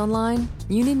life is online,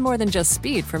 you need more than just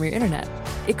speed from your internet.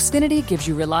 Xfinity gives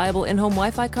you reliable in-home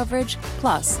Wi-Fi coverage,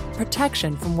 plus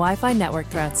protection from Wi-Fi network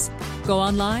threats. Go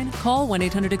online, call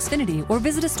 1-800-XFINITY, or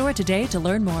visit a store today to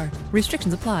learn more.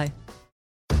 Restrictions apply.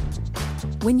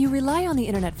 When you rely on the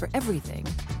internet for everything,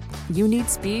 you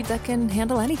need speed that can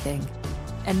handle anything.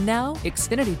 And now,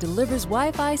 Xfinity delivers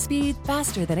Wi-Fi speed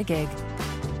faster than a gig.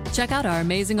 Check out our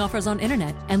amazing offers on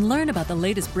internet and learn about the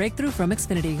latest breakthrough from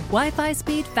Xfinity. Wi-Fi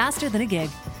speed faster than a gig.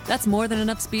 That's more than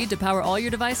enough speed to power all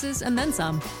your devices and then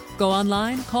some. Go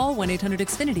online, call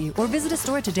 1-800-XFINITY, or visit a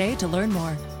store today to learn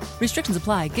more. Restrictions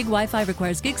apply. Gig Wi-Fi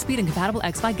requires gig speed and compatible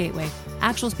X-Fi gateway.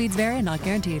 Actual speeds vary and not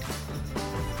guaranteed.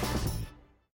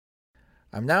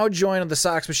 I'm now joined on the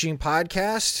Sox Machine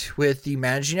podcast with the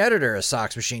managing editor of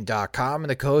SoxMachine.com and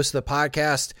the co-host of the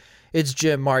podcast. It's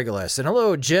Jim Margulis. And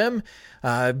hello, Jim.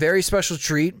 Very special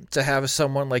treat to have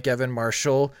someone like Evan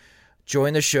Marshall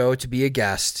join the show to be a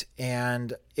guest.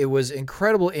 And it was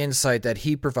incredible insight that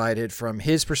he provided from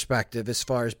his perspective as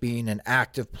far as being an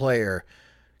active player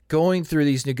going through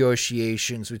these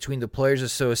negotiations between the Players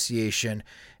Association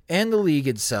and the league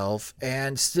itself,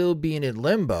 and still being in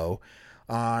limbo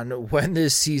on when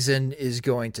this season is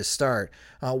going to start.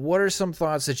 What are some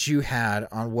thoughts that you had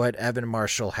on what Evan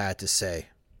Marshall had to say?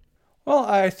 Well,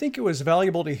 I think it was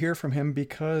valuable to hear from him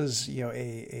because,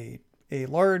 a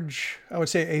large, I would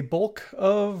say a bulk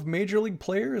of major league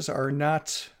players are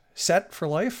not set for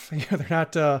life. They're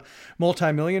not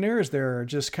multimillionaires. They're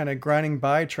just kind of grinding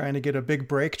by, trying to get a big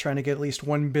break, trying to get at least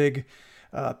one big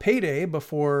payday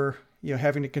before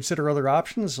having to consider other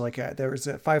options. Like there was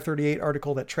that 538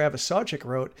 article that Travis Sawchik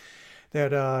wrote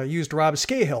that used Rob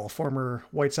Scahill, former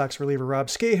White Sox reliever Rob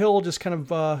Scahill, just kind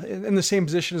of in the same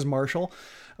position as Marshall,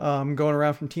 going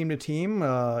around from team to team,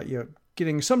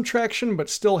 getting some traction, but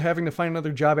still having to find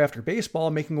another job after baseball,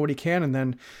 making what he can, and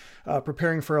then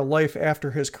preparing for a life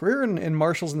after his career. And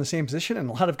Marshall's in the same position. And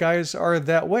a lot of guys are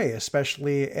that way,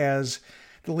 especially as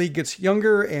the league gets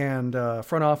younger and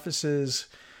front offices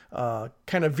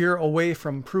kind of veer away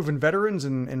from proven veterans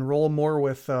and roll more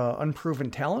with unproven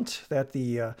talent, that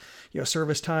the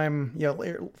service time,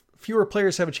 fewer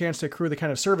players have a chance to accrue the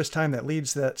kind of service time that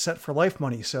leads to that set for life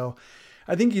money. So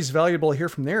I think he's valuable to hear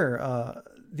from there.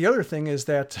 The other thing is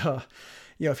that,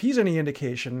 if he's any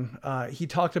indication, he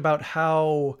talked about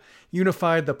how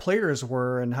unified the players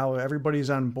were and how everybody's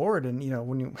on board. And,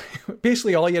 when you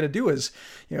basically all you had to do is,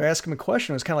 ask him a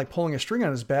question. It was kind of like pulling a string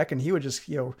on his back, and he would just,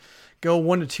 go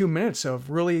 1 to 2 minutes of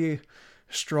really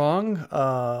strong,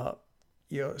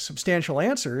 substantial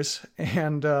answers.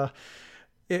 And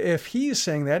if he's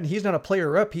saying that, and he's not a player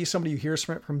rep, he's somebody who hears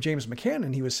from James McCann,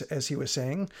 and he was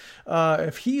saying,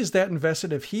 if he's that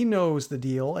invested, if he knows the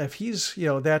deal, if he's,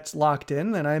 that's locked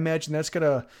in, then I imagine that's going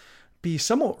to be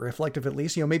somewhat reflective, at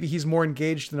least. Maybe he's more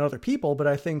engaged than other people, but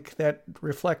I think that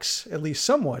reflects at least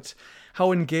somewhat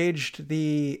how engaged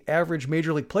the average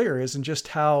major league player is and just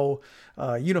how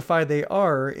unified they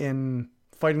are in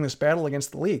fighting this battle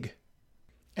against the league.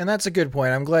 And that's a good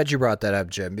point. I'm glad you brought that up,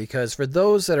 Jim, because for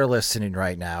those that are listening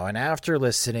right now, and after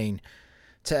listening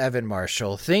to Evan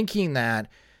Marshall, thinking that,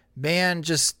 man,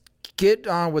 just get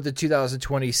on with the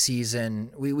 2020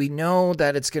 season. We know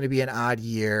that it's going to be an odd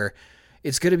year.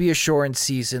 It's going to be a shortened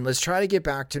season. Let's try to get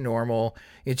back to normal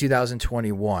in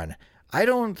 2021. I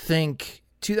don't think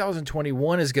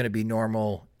 2021 is going to be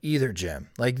normal either, Jim.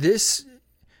 Like this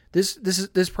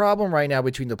problem right now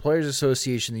between the Players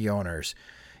Association and the owners,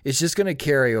 it's just going to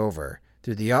carry over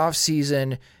through the off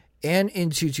season and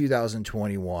into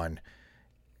 2021.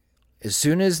 As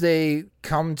soon as they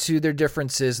come to their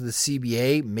differences, the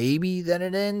CBA, maybe then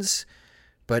it ends.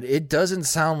 But it doesn't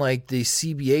sound like the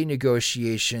CBA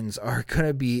negotiations are going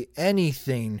to be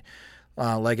anything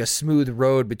like a smooth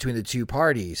road between the two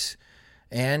parties.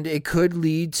 And it could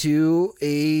lead to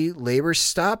a labor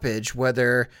stoppage,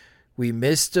 whether we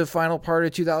missed the final part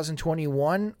of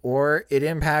 2021, or it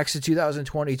impacts the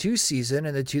 2022 season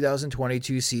and the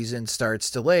 2022 season starts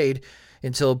delayed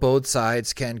until both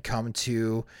sides can come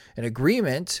to an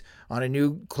agreement on a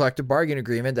new collective bargaining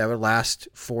agreement that would last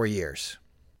 4 years.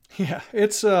 Yeah,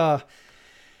 it's not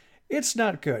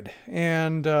good.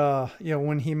 And,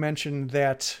 when he mentioned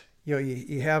that,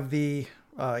 you have the,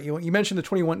 you mentioned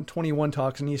the 21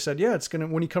 talks, and he said, yeah, it's going to,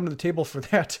 when you come to the table for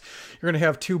that, you're going to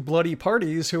have two bloody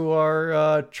parties who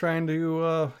are trying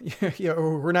to,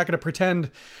 we're not going to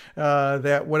pretend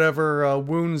that whatever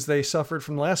wounds they suffered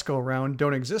from the last go around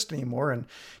don't exist anymore. And,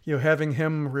 having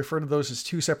him refer to those as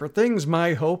two separate things,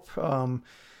 my hope,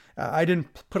 I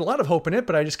didn't put a lot of hope in it,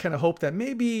 but I just kind of hope that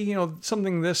maybe,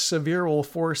 something this severe will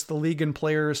force the league and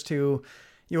players to,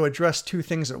 address two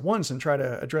things at once and try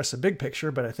to address the big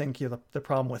picture. But I think the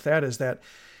problem with that is that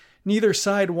neither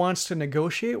side wants to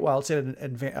negotiate while it's at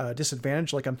a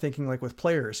disadvantage. Like I'm thinking like with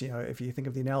players, if you think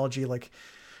of the analogy, like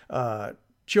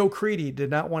Joe Crede did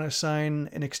not want to sign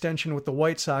an extension with the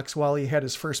White Sox while he had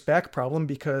his first back problem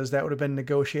because that would have been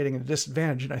negotiating at a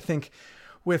disadvantage. And I think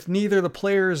with neither the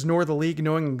players nor the league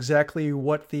knowing exactly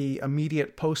what the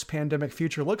immediate post-pandemic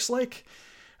future looks like,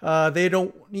 they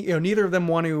don't, neither of them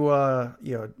want to,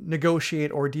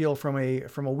 negotiate or deal from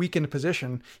a weakened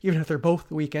position, even if they're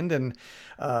both weakened, and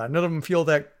none of them feel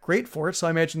that great for it. So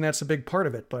I imagine that's a big part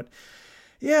of it. But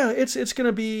yeah, it's going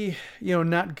to be,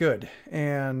 not good.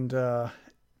 And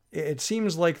it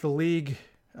seems like the league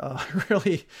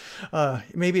really,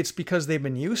 maybe it's because they've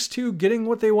been used to getting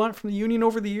what they want from the union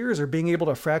over the years, or being able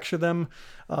to fracture them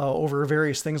over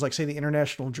various things, like say the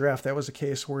international draft. That was a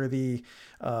case where the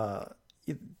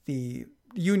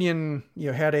union,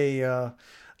 had a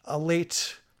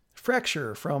late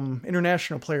fracture from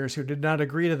international players who did not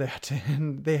agree to that,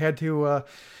 and they had to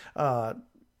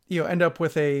end up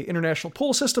with a international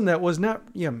pool system that was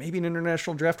not, maybe an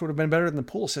international draft would have been better than the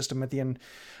pool system at the end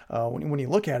when you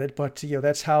look at it. But,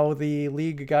 that's how the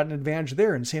league got an advantage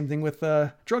there. And same thing with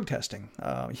drug testing.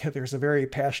 There's a very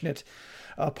passionate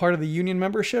part of the union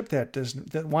membership that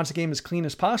wants a game as clean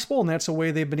as possible. And that's a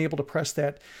way they've been able to press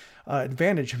that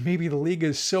advantage. Maybe the league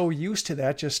is so used to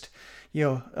that, just,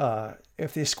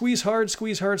 if they squeeze hard,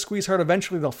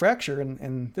 eventually they'll fracture.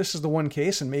 And this is the one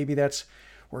case. And maybe that's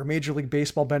where Major League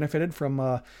Baseball benefited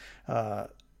from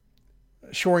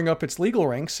shoring up its legal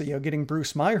ranks, getting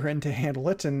Bruce Meyer in to handle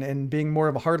it and being more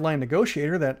of a hardline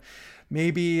negotiator, that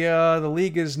maybe the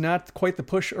league is not quite the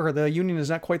push, or the union is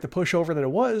not quite the pushover that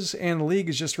it was, and the league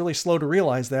is just really slow to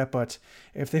realize that. But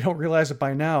if they don't realize it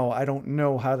by now, I don't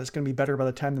know how that's going to be better by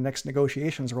the time the next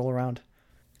negotiations roll around.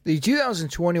 The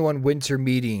 2021 winter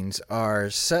meetings are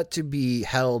set to be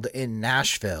held in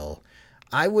Nashville.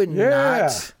 I would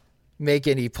not make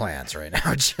any plans right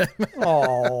now, Jim.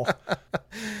 Oh,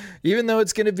 even though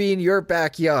it's going to be in your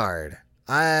backyard,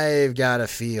 I've got a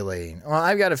feeling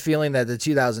that the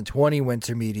 2020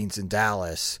 winter meetings in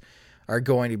Dallas are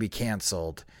going to be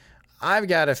canceled. I've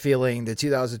got a feeling the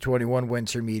 2021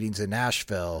 winter meetings in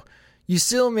Nashville, you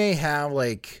still may have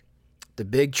like the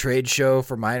big trade show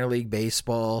for minor league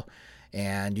baseball,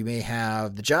 and you may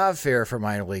have the job fair for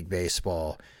minor league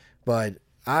baseball. But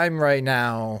I'm right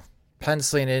now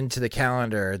penciling into the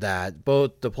calendar that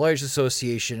both the Players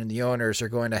Association and the owners are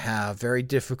going to have very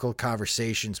difficult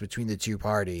conversations between the two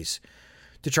parties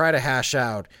to try to hash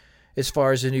out as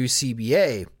far as a new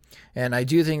CBA. And I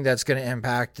do think that's going to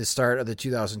impact the start of the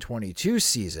 2022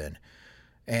 season.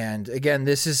 And again,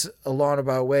 this is a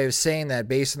roundabout way of saying that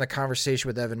based on the conversation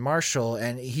with Evan Marshall,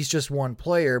 and he's just one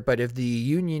player, but if the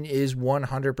union is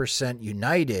 100%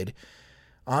 united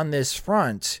on this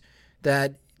front,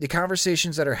 that the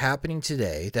conversations that are happening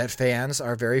today that fans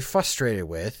are very frustrated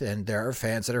with, and there are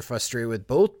fans that are frustrated with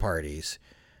both parties,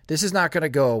 this is not going to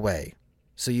go away.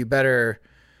 So you better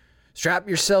strap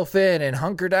yourself in and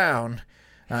hunker down,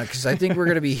 because I think we're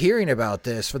going to be hearing about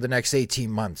this for the next 18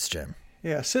 months, Jim.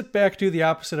 Yeah, sit back, do the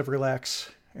opposite of relax,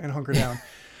 and hunker down.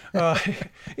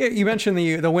 You mentioned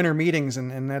the winter meetings,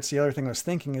 and that's the other thing I was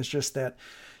thinking, is just that,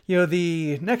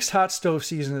 the next hot stove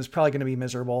season is probably going to be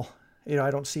miserable.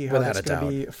 I don't see how that's going to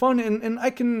be fun. And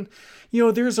I can,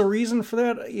 there's a reason for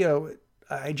that.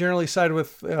 I generally side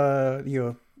with,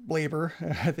 labor.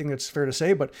 I think that's fair to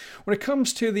say. But when it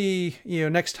comes to the,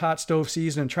 next hot stove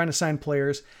season and trying to sign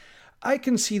players, I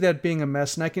can see that being a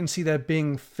mess, and I can see that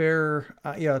being fair,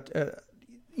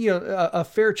 a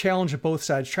fair challenge of both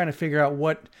sides, trying to figure out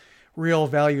what real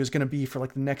value is going to be for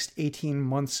like the next 18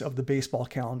 months of the baseball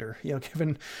calendar.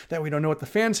 Given that we don't know what the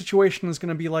fan situation is going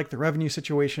to be like, the revenue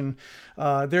situation,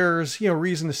 there's,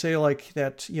 reason to say like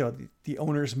that, the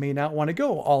owners may not want to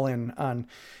go all in on,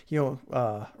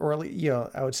 or at least,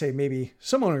 I would say maybe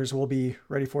some owners will be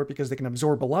ready for it because they can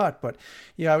absorb a lot. But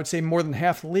I would say more than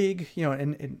half the league,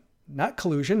 and not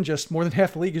collusion, just more than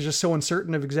half the league is just so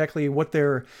uncertain of exactly what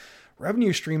their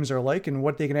revenue streams are like and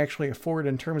what they can actually afford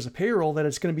in terms of payroll that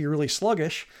it's going to be really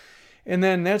sluggish. And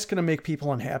then that's going to make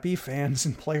people unhappy, fans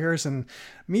and players and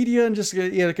media, and just, they're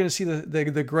going to see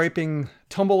the griping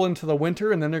tumble into the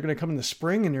winter, and then they're going to come in the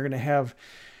spring, and you're going to have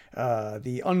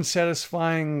the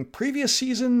unsatisfying previous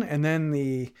season, and then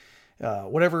the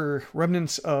whatever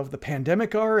remnants of the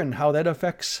pandemic are and how that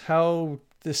affects how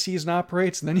the season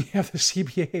operates. And then you have the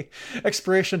CBA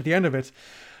expiration at the end of it.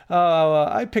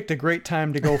 I picked a great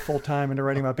time to go full time into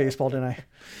writing about baseball, didn't I?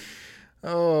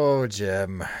 Oh,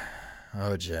 Jim.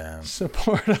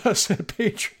 Support us at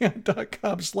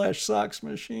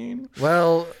patreon.com/socksmachine.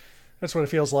 Well, that's what it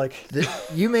feels like.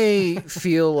 You may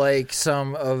feel like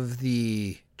some of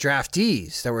the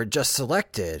draftees that were just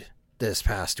selected this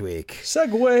past week.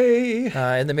 Segue.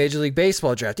 In the Major League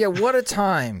Baseball draft. Yeah, what a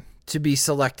time to be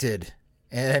selected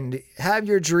and have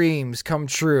your dreams come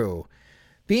true.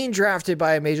 Being drafted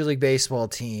by a Major League Baseball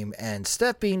team and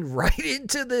stepping right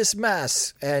into this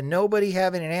mess and nobody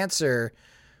having an answer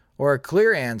or a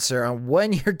clear answer on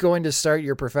when you're going to start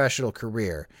your professional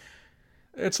career.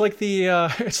 It's like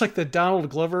the Donald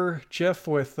Glover gif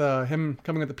with him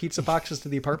coming with the pizza boxes to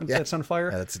the apartment that's on fire.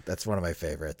 Yeah, that's one of my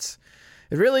favorites.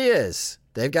 It really is.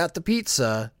 They've got the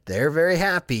pizza. They're very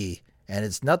happy, and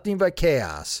it's nothing but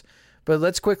chaos. But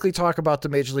let's quickly talk about the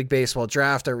Major League Baseball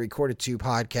draft. I recorded 2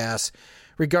 podcasts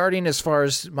regarding as far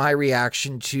as my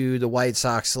reaction to the White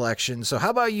Sox selection. So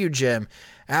how about you, Jim?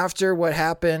 After what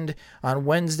happened on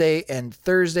Wednesday and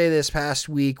Thursday this past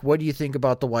week, what do you think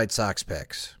about the White Sox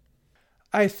picks?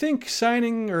 I think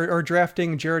signing or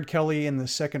drafting Jared Kelly in the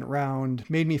second round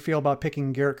made me feel about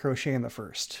picking Garrett Crochet in the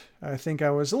first. I think I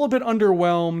was a little bit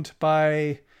underwhelmed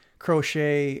by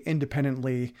Crochet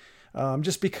independently,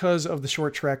 just because of the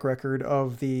short track record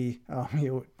of the,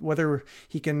 whether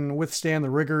he can withstand the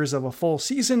rigors of a full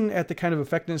season at the kind of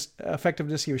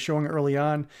effectiveness he was showing early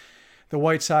on. The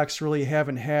White Sox really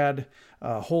haven't had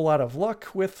a whole lot of luck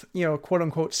with, quote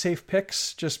unquote safe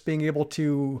picks, just being able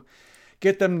to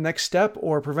get them the next step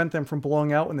or prevent them from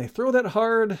blowing out when they throw that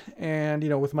hard. And,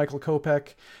 with Michael Kopech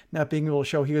not being able to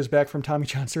show he was back from Tommy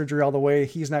John surgery all the way,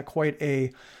 he's not quite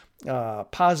a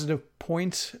positive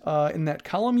point in that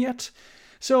column yet.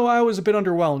 So I was a bit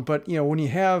underwhelmed. But, when you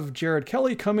have Jared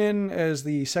Kelly come in as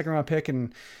the second round pick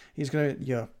and he's going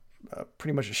to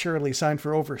pretty much assuredly sign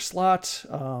for over slot,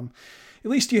 at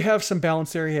least you have some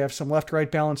balance there. You have some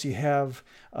left-right balance. You have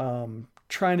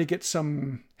trying to get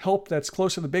some help that's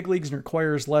close to the big leagues and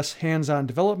requires less hands-on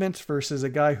development versus a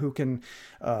guy who can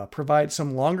provide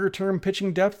some longer-term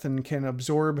pitching depth and can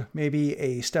absorb maybe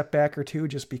a step back or two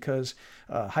just because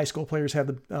high school players have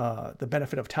the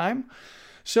benefit of time.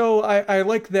 So I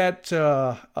like that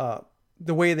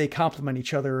the way they complement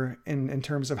each other in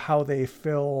terms of how they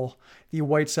fill the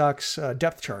White Sox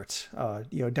depth charts,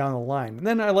 down the line. And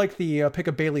then I like the pick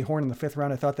of Bailey Horn in the 5th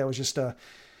round. I thought that was just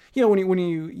when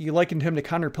you likened him to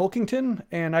Connor Pilkington,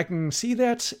 and I can see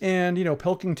that. And,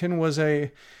 Pilkington was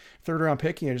a 3rd round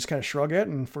pick, just kind of shrug it.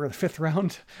 And for the 5th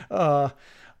round,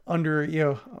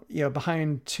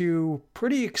 behind 2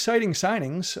 pretty exciting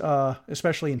signings,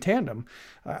 especially in tandem,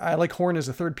 I like Horn as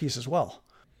a 3rd piece as well.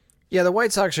 Yeah, the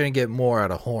White Sox are going to get more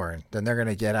out of Horn than they're going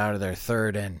to get out of their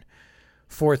 3rd and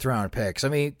 4th round picks. I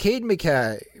mean, Cade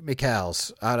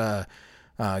McCalls out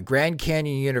of Grand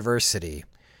Canyon University,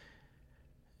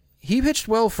 he pitched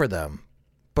well for them,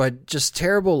 but just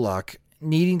terrible luck,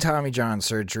 needing Tommy John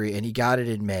surgery, and he got it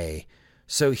in May.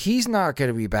 So he's not going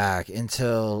to be back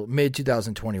until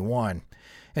mid-2021.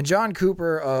 And John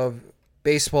Cooper of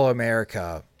Baseball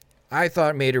America, I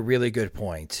thought made a really good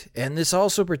point. And this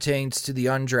also pertains to the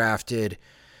undrafted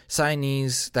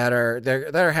signees that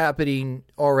are happening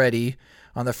already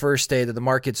on the first day that the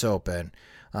market's open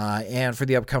and for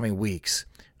the upcoming weeks.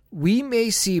 We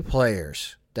may see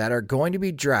players that are going to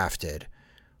be drafted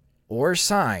or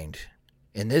signed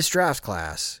in this draft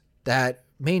class that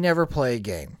may never play a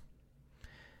game.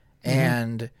 Mm-hmm.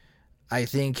 And I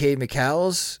think Cade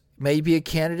McCalls may be a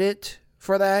candidate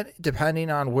for that, depending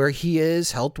on where he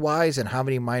is health-wise and how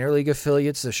many minor league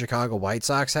affiliates the Chicago White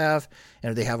Sox have, and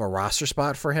if they have a roster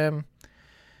spot for him.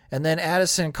 And then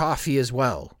Addison Coffey as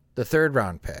well, the 3rd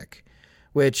round pick,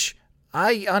 which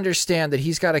I understand that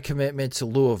he's got a commitment to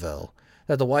Louisville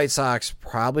that the White Sox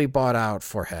probably bought out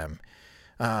for him.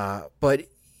 but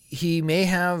he may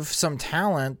have some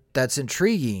talent that's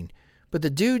intriguing. But the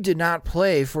dude did not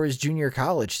play for his junior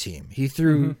college team. He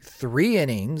threw 3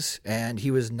 innings, and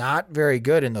he was not very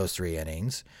good in those 3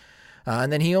 innings. And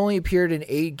then he only appeared in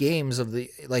 8 games of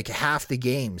half the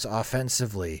games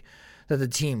offensively that the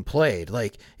team played.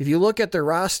 Like, if you look at the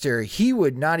roster, he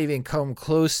would not even come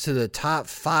close to the top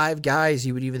 5 guys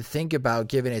you would even think about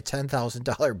giving a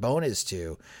 $10,000 bonus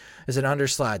to as an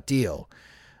underslot deal.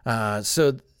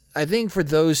 So I think for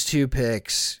those 2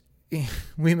 picks,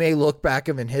 we may look back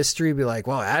in history and be like,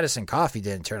 well, Addison Coffey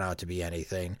didn't turn out to be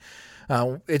anything.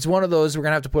 It's one of those we're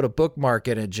going to have to put a bookmark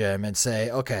in a gym and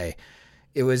say, okay,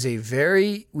 it was a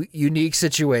very unique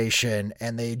situation,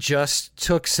 and they just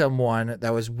took someone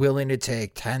that was willing to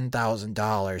take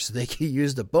 $10,000 so they could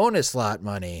use the bonus lot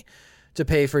money to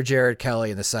pay for Jared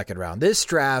Kelly in the second round. This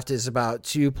draft is about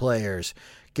 2 players,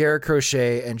 Garrett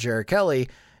Crochet and Jared Kelly,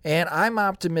 and I'm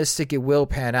optimistic it will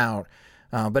pan out.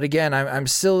 But again, I'm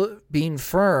still being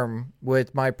firm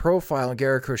with my profile on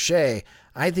Garrett Crochet.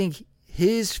 I think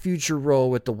his future role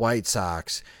with the White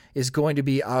Sox is going to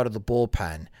be out of the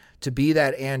bullpen, to be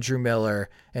that Andrew Miller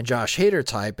and Josh Hader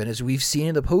type. And as we've seen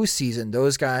in the postseason,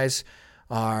 those guys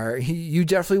you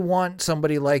definitely want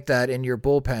somebody like that in your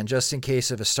bullpen just in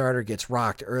case if a starter gets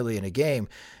rocked early in a game.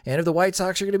 And if the White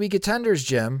Sox are going to be contenders,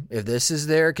 Jim, if this is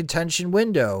their contention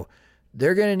window,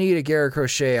 they're going to need a Garrett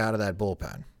Crochet out of that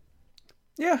bullpen.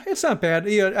 Yeah, it's not bad.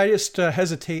 I just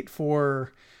hesitate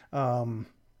for,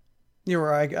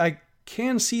 I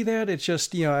can see that. It's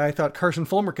just, I thought Carson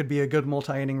Fulmer could be a good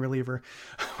multi-inning reliever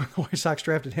when the White Sox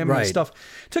drafted him. Right. And stuff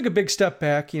took a big step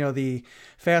back. The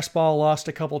fastball lost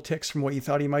a couple ticks from what you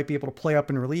thought he might be able to play up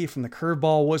in relief, and the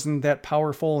curveball wasn't that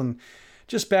powerful and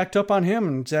just backed up on him.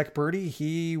 And Zach Birdie,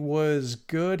 he was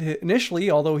good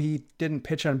initially, although he didn't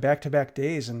pitch on back-to-back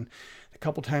days, and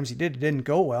couple times he did, it didn't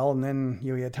go well. And then, he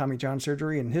had Tommy John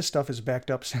surgery and his stuff is backed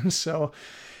up since. So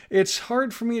it's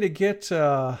hard for me to get,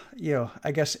 I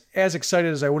guess as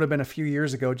excited as I would have been a few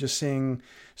years ago, just seeing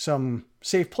some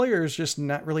safe players just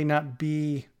not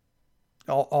be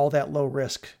all that low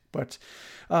risk. But,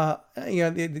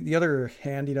 the other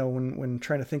hand, when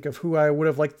trying to think of who I would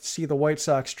have liked to see the White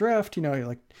Sox draft,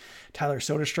 like Tyler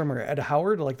Soderstrom or Ed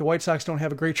Howard, like the White Sox don't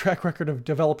have a great track record of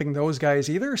developing those guys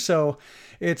either. So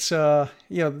it's,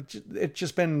 it's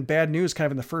just been bad news kind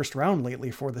of in the first round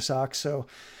lately for the Sox. So,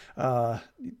 that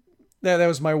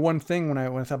was my one thing when I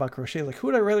thought about Crochet, like who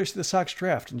would I rather see the Sox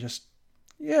draft? And just,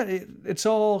 it's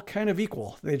all kind of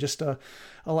equal. They just,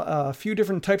 a few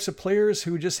different types of players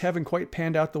who just haven't quite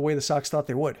panned out the way the Sox thought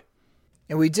they would.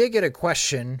 And we did get a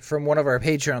question from one of our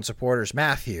Patreon supporters,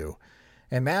 Matthew.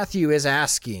 And Matthew is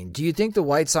asking, do you think the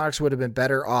White Sox would have been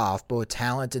better off, both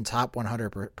talent and top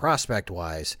 100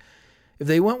 prospect-wise, if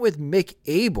they went with Mick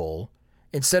Abel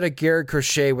instead of Garrett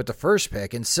Crochet with the first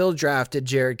pick and still drafted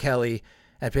Jared Kelly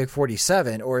at pick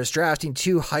 47, or is drafting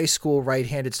 2 high school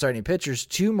right-handed starting pitchers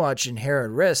too much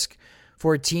inherent risk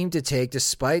for a team to take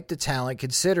despite the talent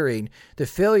considering the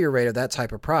failure rate of that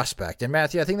type of prospect? And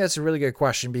Matthew, I think that's a really good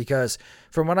question because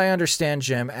from what I understand,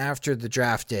 Jim, after the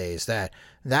draft days,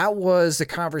 that was the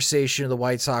conversation of the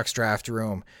White Sox draft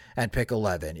room at pick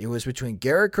 11. It was between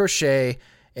Garrett Crochet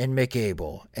and Mick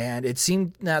Abel. And it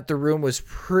seemed that the room was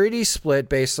pretty split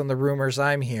based on the rumors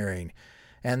I'm hearing,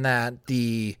 and that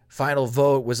the final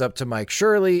vote was up to Mike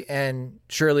Shirley, and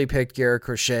Shirley picked Garrett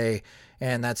Crochet,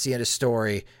 and that's the end of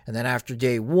story. And then after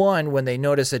day 1, when they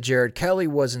noticed that Jared Kelly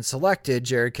wasn't selected,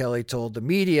 Jared Kelly told the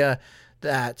media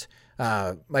that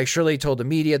Mike Shirley told the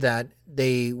media that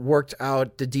they worked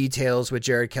out the details with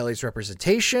Jared Kelly's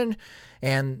representation,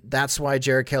 and that's why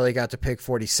Jared Kelly got to pick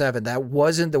 47. That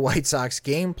wasn't the White Sox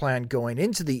game plan going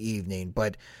into the evening,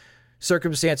 but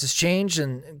circumstances changed,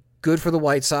 and good for the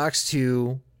White Sox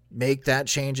to make that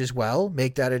change as well,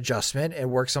 make that adjustment, and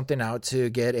work something out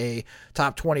to get a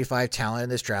top 25 talent in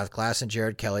this draft class and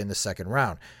Jared Kelly in the second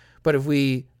round. But if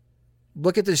we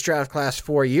look at this draft class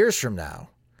 4 years from now,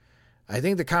 I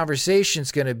think the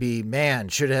conversation's going to be, man,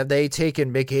 should have they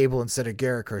taken Mick Abel instead of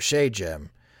Garrett Crochet, Jim?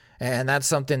 And that's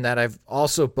something that I've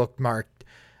also bookmarked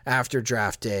after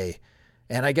draft day.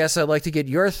 And I guess I'd like to get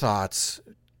your thoughts.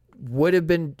 Would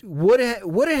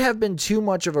it have been too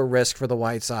much of a risk for the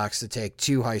White Sox to take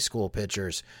 2 high school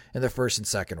pitchers in the first and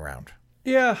second round?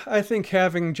 Yeah, I think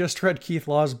having just read Keith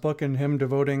Law's book and him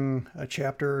devoting a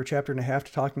chapter or chapter and a half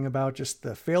to talking about just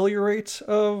the failure rates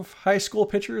of high school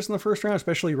pitchers in the first round,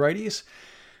 especially righties,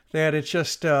 that it's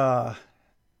just, I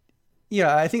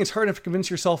think it's hard enough to convince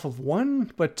yourself of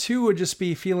one, but 2 would just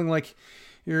be feeling like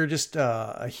you're just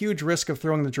a huge risk of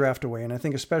throwing the draft away. And I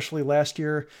think especially last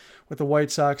year with the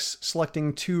White Sox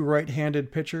selecting two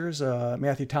right-handed pitchers,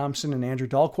 Matthew Thompson and Andrew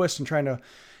Dahlquist, and trying to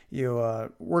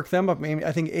work them up. I mean,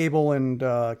 I think Abel and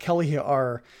Kelly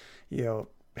are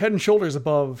head and shoulders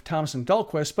above Thompson and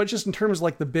Dahlquist, but just in terms of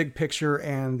like the big picture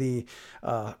and the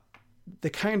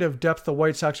kind of depth the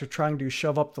White Sox are trying to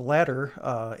shove up the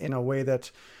ladder in a way that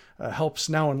helps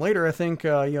now and later. I think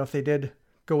if they did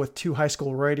go with two high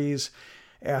school righties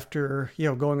after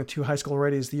going with two high school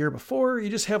righties the year before, you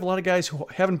just have a lot of guys who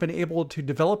haven't been able to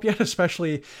develop yet,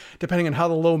 especially depending on how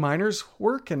the low minors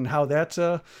work and how that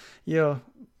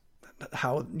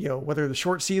whether the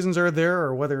short seasons are there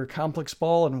or whether complex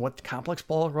ball and what the complex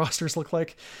ball rosters look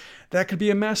like. That could be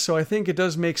a mess. So I think it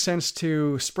does make sense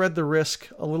to spread the risk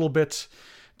a little bit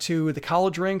to the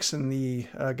college ranks and the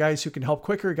guys who can help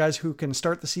quicker, guys who can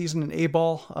start the season in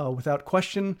A-ball without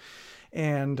question,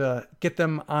 and get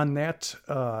them on that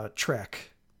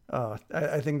track.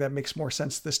 I think that makes more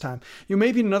sense this time.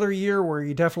 Maybe another year where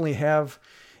you definitely have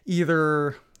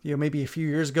either, maybe a few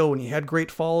years ago when you had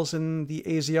great falls in the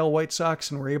AZL White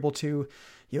Sox and were able to,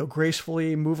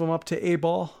 gracefully move them up to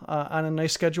A-ball on a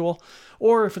nice schedule,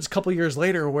 or if it's a couple years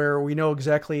later where we know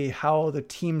exactly how the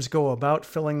teams go about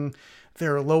filling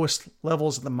their lowest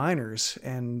levels of the minors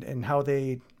and how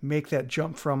they make that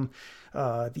jump from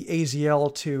the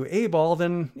AZL to A-ball,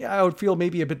 then I would feel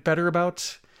maybe a bit better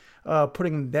about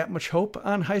putting that much hope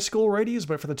on high school righties.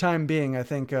 But for the time being, I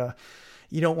think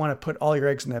you don't want to put all your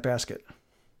eggs in that basket.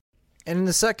 And in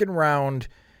the second round,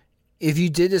 if you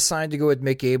did decide to go with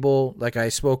Mick Abel, like I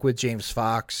spoke with James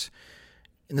Fox,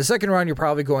 in the second round, you're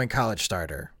probably going college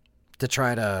starter to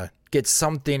try to get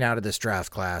something out of this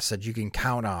draft class that you can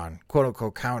count on, quote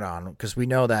unquote, count on, because we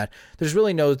know that there's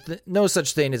really no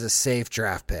such thing as a safe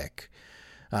draft pick.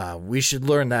 We should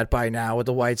learn that by now with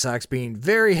the White Sox being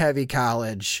very heavy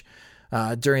college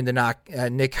during the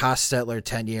Nick Hostetler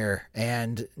tenure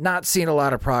and not seeing a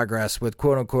lot of progress with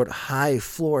quote unquote high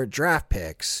floor draft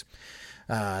picks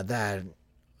that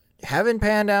haven't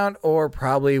panned out or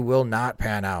probably will not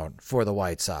pan out for the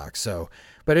White Sox.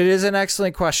 But it is an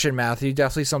excellent question, Matthew.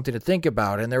 Definitely something to think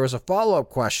about. And there was a follow-up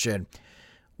question.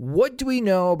 What do we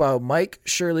know about Mike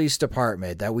Shirley's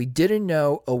department that we didn't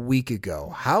know a week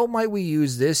ago? How might we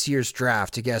use this year's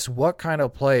draft to guess what kind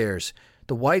of players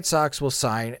the White Sox will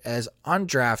sign as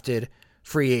undrafted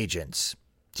free agents?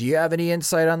 Do you have any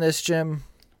insight on this, Jim?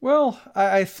 Well,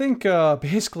 I think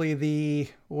basically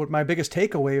my biggest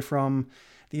takeaway from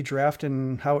the draft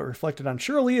and how it reflected on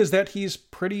Shirley is that he's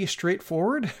pretty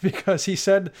straightforward, because he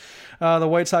said the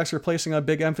White Sox are placing a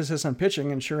big emphasis on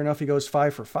pitching, and sure enough, he goes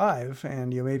 5 for 5.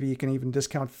 And maybe you can even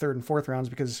discount the third and fourth rounds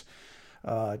because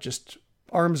just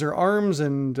arms are arms,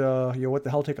 and what the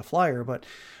hell, take a flyer. But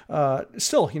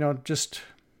still, just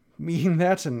meeting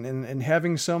that and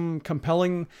having some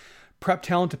compelling prep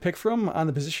talent to pick from on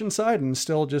the position side, and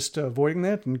still just avoiding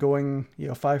that and going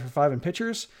 5 for 5 in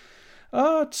pitchers.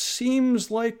 It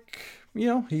seems like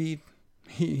he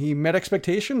met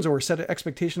expectations or set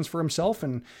expectations for himself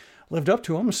and lived up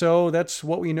to them. So that's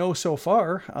what we know so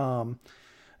far. Going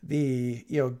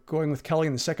with Kelly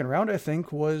in the second round, I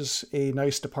think, was a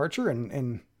nice departure,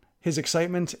 and his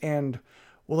excitement and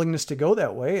willingness to go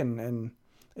that way and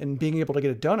being able to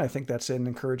get it done, I think that's an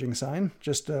encouraging sign.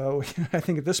 Just I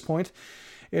think at this point,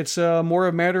 it's more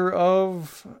a matter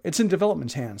of it's in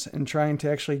development's hands and trying to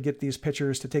actually get these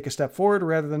pitchers to take a step forward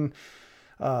rather than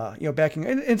backing.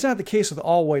 And it's not the case with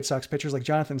all White Sox pitchers. Like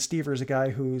Jonathan Stever is a guy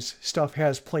whose stuff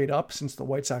has played up since the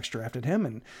White Sox drafted him,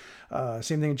 and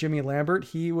same thing with Jimmy Lambert.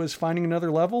 He was finding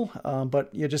another level, but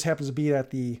it just happens to be that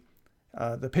the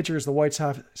pitchers the White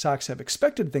Sox have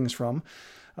expected things from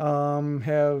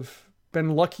have been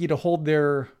lucky to hold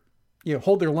their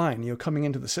line, coming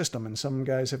into the system, and some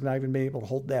guys have not even been able to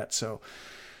hold that. So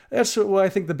that's what I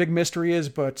think the big mystery is.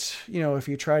 But if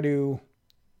you try to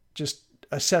just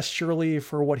assess Shirley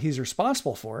for what he's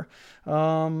responsible for,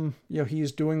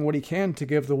 he's doing what he can to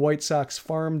give the White Sox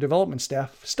farm development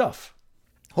staff stuff.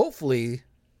 Hopefully,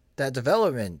 that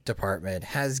development department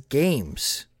has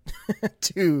games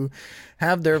to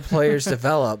have their players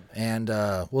develop, and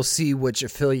we'll see which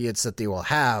affiliates that they will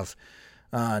have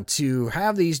to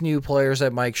have these new players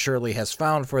that Mike Shirley has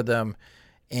found for them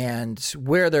and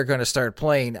where they're going to start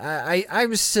playing. I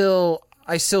still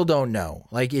don't know.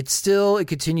 Like, it's still a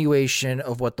continuation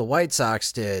of what the White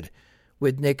Sox did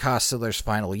with Nick Hostetler's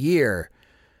final year.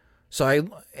 So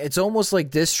it's almost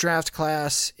like this draft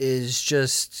class is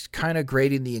just kind of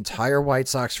grading the entire White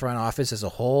Sox front office as a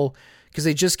whole, because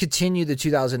they just continue the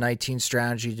 2019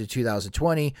 strategy to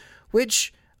 2020,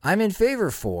 which I'm in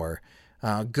favor for.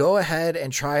 Go ahead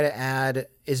and try to add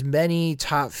as many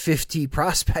top 50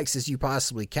 prospects as you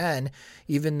possibly can,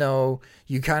 even though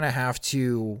you kind of have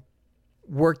to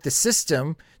work the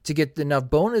system to get enough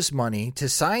bonus money to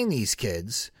sign these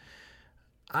kids.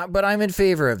 But I'm in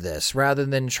favor of this rather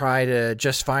than try to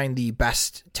just find the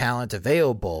best talent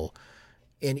available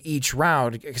in each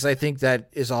round, because I think that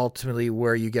is ultimately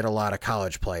where you get a lot of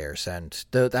college players. And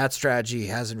that strategy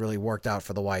hasn't really worked out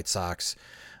for the White Sox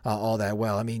all that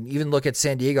well. I mean, even look at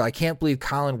San Diego. I can't believe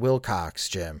Colin Wilcox,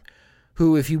 Jim,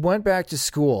 who, if he went back to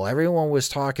school, everyone was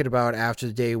talking about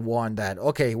after day one that,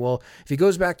 okay, well, if he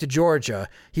goes back to Georgia,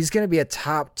 he's going to be a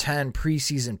top 10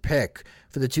 preseason pick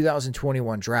for the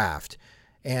 2021 draft.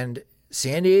 And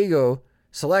San Diego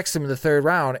selects him in the third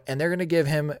round, and they're going to give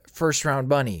him first round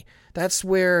money. That's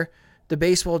where the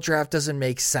baseball draft doesn't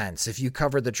make sense. If you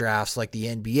cover the drafts like the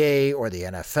NBA or the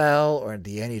NFL or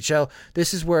the NHL,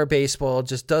 this is where baseball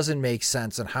just doesn't make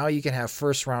sense on how you can have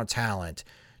first round talent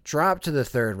drop to the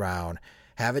third round,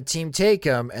 have a team take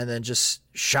them, and then just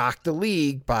shock the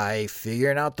league by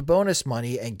figuring out the bonus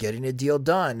money and getting a deal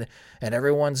done. And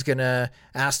everyone's going to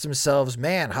ask themselves,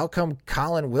 man, how come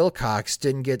Colin Wilcox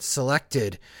didn't get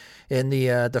selected in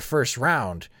the first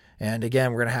round? And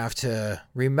again, we're going to have to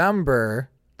remember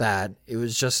that it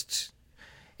was just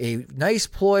a nice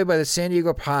ploy by the San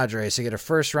Diego Padres to get a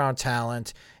first-round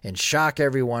talent and shock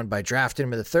everyone by drafting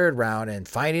him in the third round and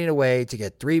finding a way to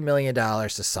get $3 million to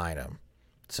sign him.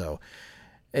 So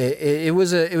it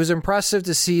was impressive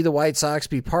to see the White Sox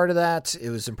be part of that.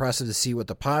 It was impressive to see what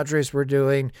the Padres were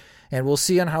doing. And we'll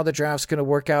see on how the draft's going to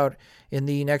work out in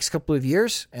the next couple of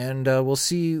years. And we'll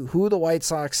see who the White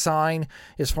Sox sign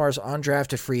as far as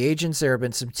undrafted free agents. There have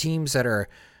been some teams that are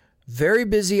very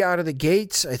busy out of the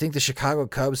gates. I think the Chicago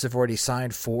Cubs have already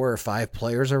signed 4 or 5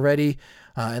 players already.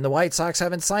 And the White Sox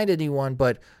haven't signed anyone,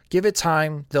 but give it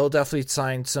time. They'll definitely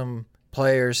sign some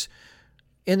players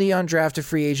in the undrafted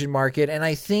free agent market. And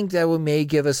I think that may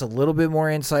give us a little bit more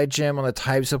insight, Jim, on the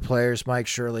types of players Mike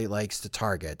Shirley likes to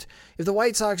target. If the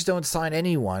White Sox don't sign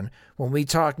anyone when we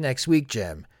talk next week,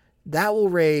 Jim, that will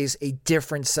raise a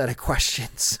different set of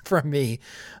questions from me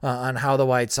on how the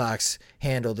White Sox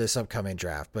handle this upcoming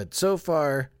draft. But so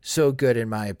far, so good in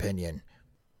my opinion.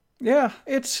 Yeah,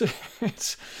 it's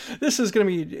this is going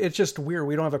to be, it's just weird.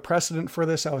 We don't have a precedent for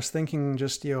this. I was thinking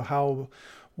just, how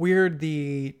weird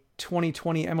the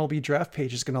 2020 MLB draft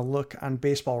page is going to look on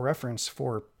Baseball Reference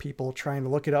for people trying to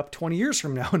look it up 20 years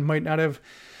from now and might not have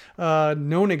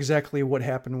known exactly what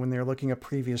happened when they're looking at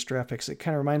previous draft picks. It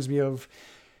kind of reminds me of,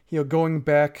 going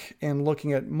back and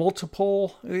looking at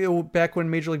multiple, back when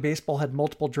Major League Baseball had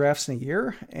multiple drafts in a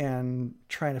year and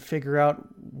trying to figure out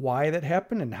why that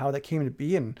happened and how that came to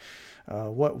be and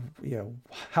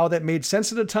how that made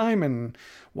sense at the time and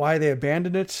why they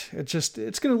abandoned it.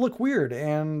 It's going to look weird.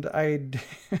 And I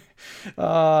think there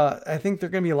are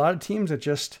going to be a lot of teams that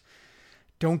just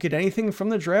don't get anything from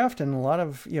the draft, and a lot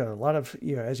of,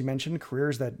 as you mentioned,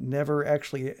 careers that never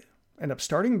actually end up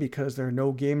starting because there are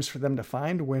no games for them to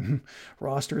find when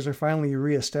rosters are finally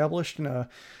reestablished in a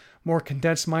more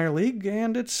condensed minor league.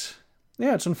 And it's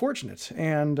unfortunate.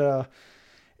 And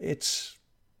it's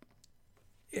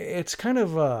kind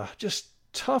of just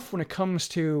tough when it comes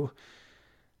to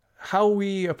how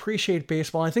we appreciate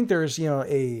baseball. I think there's,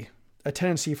 a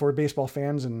tendency for baseball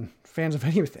fans and fans of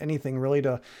anything really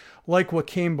to like what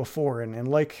came before and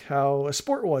like how a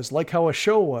sport was, like how a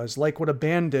show was, like what a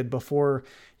band did before,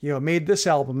 made this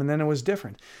album and then it was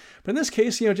different. But in this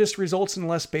case, just results in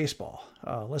less baseball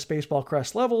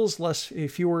across levels,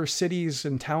 fewer cities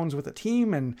and towns with a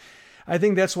team. And I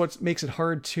think that's what makes it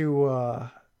hard to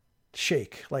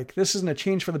shake. Like, this isn't a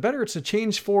change for the better. It's a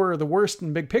change for the worst in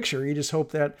the big picture. You just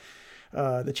hope that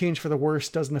the change for the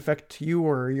worst doesn't affect you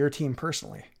or your team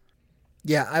personally.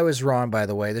 Yeah, I was wrong, by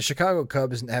the way. The Chicago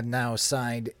Cubs have now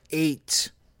signed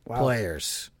 8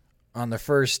 players on the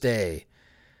first day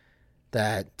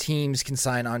that teams can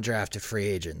sign undrafted free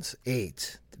agents.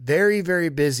 8. Very, very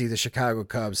busy, the Chicago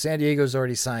Cubs. San Diego's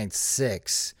already signed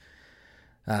 6.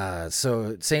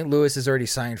 So St. Louis has already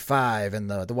signed 5, and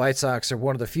the White Sox are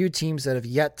one of the few teams that have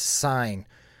yet to sign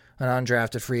an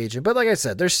undrafted free agent. But like I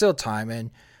said, there's still time,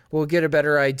 and we'll get a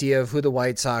better idea of who the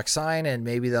White Sox sign, and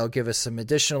maybe they'll give us some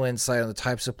additional insight on the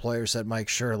types of players that Mike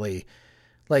Shirley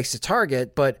likes to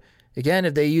target. But again,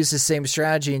 if they use the same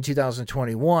strategy in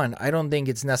 2021, I don't think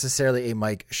it's necessarily a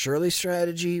Mike Shirley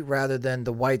strategy rather than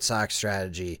the White Sox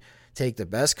strategy. Take the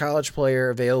best college player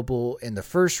available in the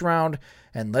first round,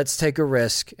 and let's take a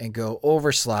risk and go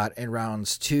over slot in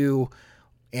rounds 2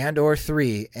 and or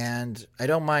 3. And I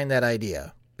don't mind that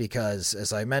idea because,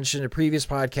 as I mentioned in a previous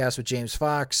podcast with James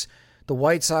Fox, the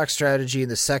White Sox strategy in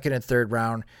the second and third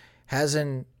round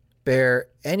hasn't bear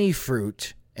any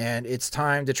fruit, and it's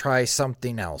time to try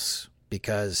something else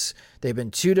because they've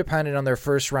been too dependent on their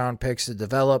first round picks to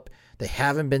develop. They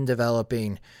haven't been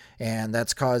developing, and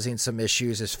that's causing some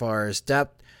issues as far as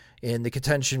depth in the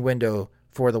contention window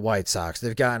for the White Sox.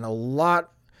 They've gotten a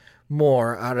lot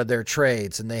more out of their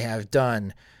trades than they have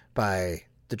done by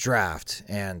the draft,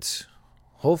 and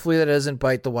hopefully that doesn't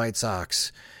bite the White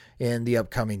Sox in the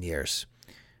upcoming years.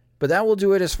 But that will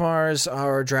do it as far as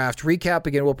our draft recap.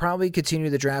 Again, we'll probably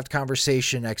continue the draft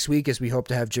conversation next week as we hope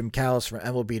to have Jim Callis from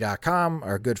MLB.com,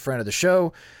 our good friend of the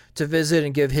show, to visit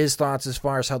and give his thoughts as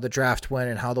far as how the draft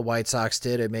went and how the White Sox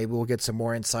did. And maybe we'll get some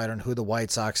more insight on who the White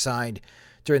Sox signed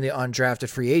during the undrafted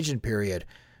free agent period.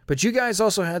 But you guys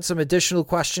also had some additional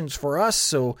questions for us.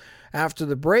 So after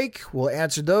the break, we'll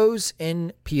answer those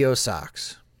in P.O.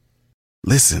 Sox.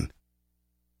 Listen,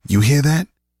 you hear that?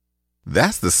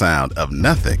 That's the sound of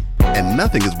nothing. And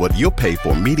nothing is what you'll pay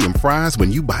for medium fries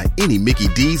when you buy any Mickey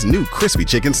D's new crispy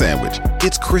chicken sandwich.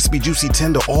 It's crispy, juicy,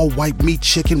 tender, all-white meat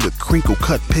chicken with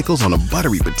crinkle-cut pickles on a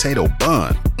buttery potato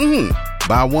bun.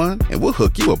 Buy one, and we'll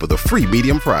hook you up with a free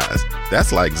medium fries.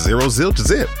 That's like zero zilch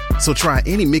zip. So try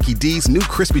any Mickey D's new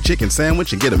crispy chicken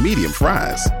sandwich and get a medium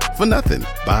fries for nothing.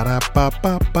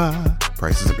 Ba-da-ba-ba-ba.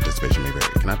 Prices and participation may vary.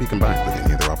 Cannot be combined with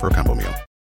any other offer or combo meal.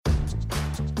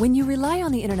 When you rely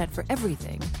on the internet for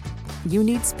everything, you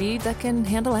need speed that can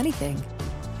handle anything.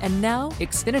 And now,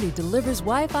 Xfinity delivers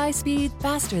Wi-Fi speed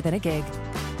faster than a gig.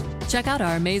 Check out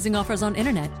our amazing offers on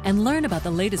internet and learn about the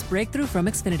latest breakthrough from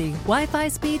Xfinity. Wi-Fi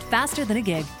speed faster than a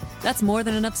gig. That's more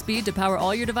than enough speed to power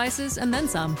all your devices and then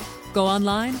some. Go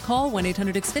online, call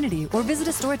 1-800-XFINITY, or visit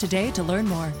a store today to learn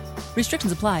more.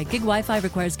 Restrictions apply. Gig Wi-Fi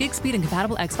requires gig speed and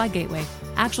compatible xFi gateway.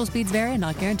 Actual speeds vary and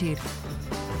not guaranteed.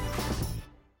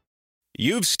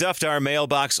 You've stuffed our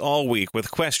mailbox all week with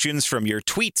questions from your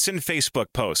tweets and Facebook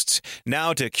posts.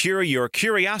 Now to cure your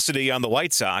curiosity on the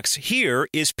White Sox, here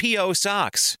is P.O.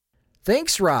 Sox.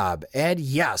 Thanks, Rob. And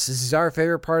yes, this is our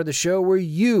favorite part of the show where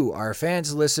you, our fans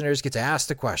and listeners, get to ask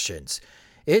the questions.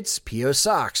 It's P.O.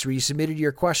 Sox, where you submitted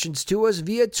your questions to us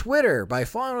via Twitter by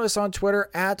following us on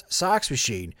Twitter at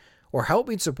SoxMachine, or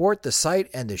helping support the site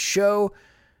and the show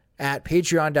at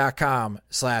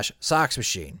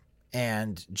patreon.com/SoxMachine.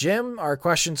 And Jim, our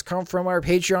questions come from our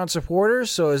Patreon supporters.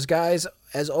 So as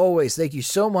always, thank you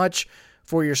so much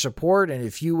for your support. And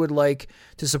if you would like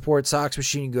to support Sox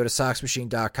Machine, you can go to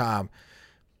soxmachine.com.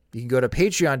 You can go to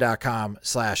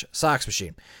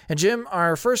patreon.com/SoxMachine. And Jim,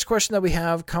 our first question that we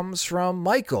have comes from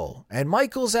Michael. And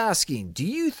Michael's asking, do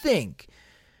you think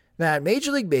that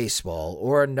Major League Baseball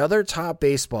or another top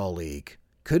baseball league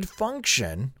could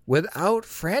function without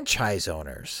franchise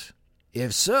owners?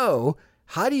 If so,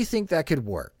 how do you think that could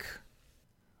work?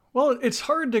 Well, it's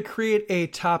hard to create a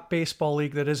top baseball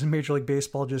league that isn't Major League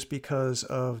Baseball just because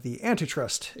of the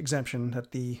antitrust exemption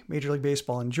that the Major League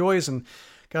Baseball enjoys. And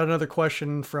got another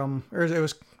question from, or it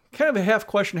was kind of a half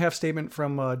question, half statement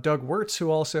from Doug Wirtz,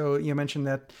 who also mentioned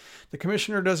that the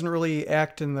commissioner doesn't really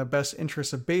act in the best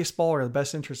interest of baseball or the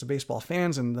best interest of baseball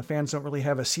fans, and the fans don't really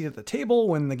have a seat at the table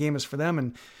when the game is for them.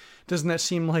 And doesn't that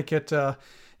seem like it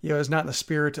is not in the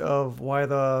spirit of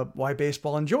why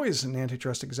baseball enjoys an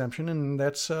antitrust exemption? And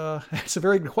that's a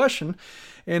very good question.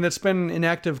 And it's been an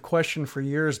active question for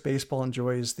years. Baseball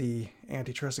enjoys the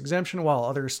antitrust exemption while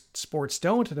other sports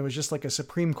don't. And it was just like a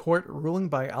Supreme Court ruling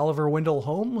by Oliver Wendell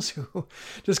Holmes, who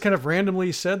just kind of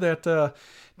randomly said that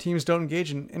teams don't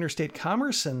engage in interstate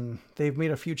commerce. And they've made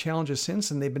a few challenges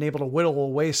since, and they've been able to whittle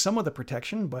away some of the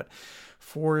protection. But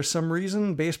for some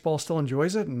reason, baseball still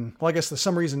enjoys it. And well, I guess the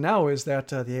some reason now is that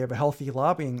they have a healthy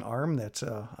lobbying arm that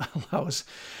allows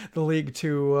the league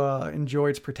to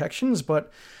enjoy its protections.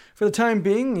 But for the time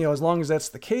being, as long as that's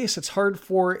the case, it's hard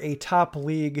for a top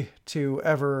league to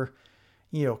ever,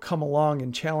 come along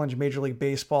and challenge Major League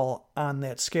Baseball on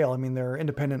that scale. I mean, there are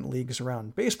independent leagues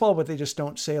around baseball, but they just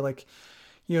don't say like,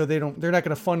 they're not going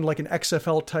to fund like an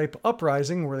XFL type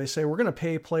uprising where they say we're going to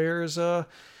pay players, a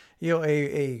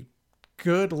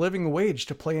good living wage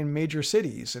to play in major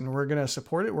cities, and we're going to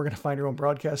support it. We're going to find our own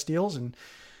broadcast deals and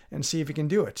see if we can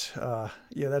do it.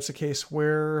 That's a case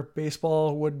where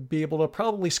baseball would be able to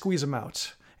probably squeeze them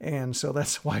out. And so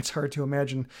that's why it's hard to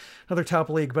imagine another top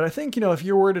league. But I think, if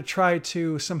you were to try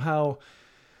to somehow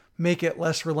make it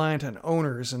less reliant on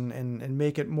owners and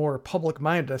make it more public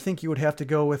minded, I think you would have to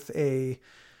go with a,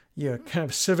 kind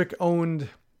of civic owned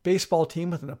baseball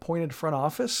team with an appointed front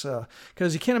office,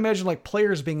 because you can't imagine like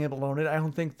players being able to own it. I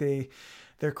don't think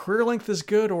their career length is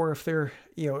good, or if they're,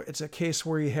 it's a case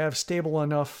where you have stable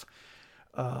enough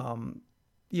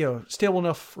stable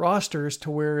enough rosters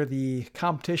to where the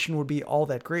competition would be all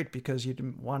that great, because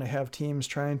you'd want to have teams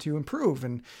trying to improve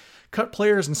and cut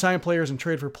players and sign players and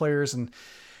trade for players. And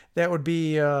that would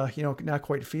be, not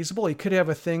quite feasible. You could have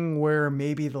a thing where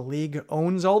maybe the league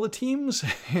owns all the teams.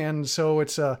 And so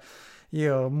it's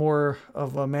more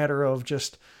of a matter of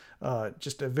just a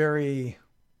very,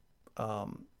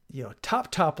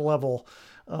 top level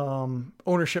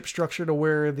ownership structure, to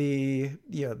where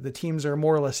the teams are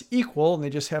more or less equal, and they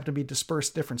just have to be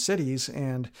dispersed different cities.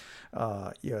 And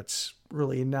it's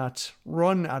really not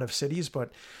run out of cities,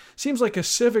 but seems like a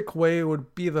civic way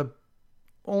would be the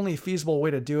only feasible way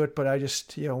to do it. But I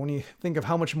just, when you think of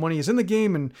how much money is in the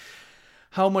game and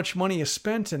how much money is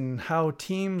spent and how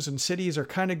teams and cities are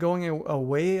kind of going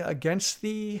away against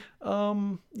the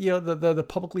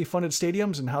publicly funded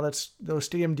stadiums, and how those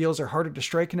stadium deals are harder to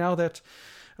strike now that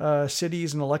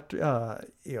cities and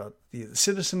the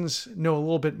citizens know a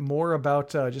little bit more about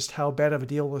just how bad of a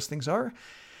deal those things are,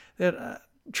 that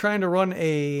trying to run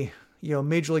a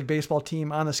Major League Baseball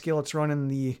team on the scale it's run, and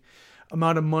the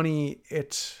amount of money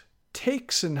it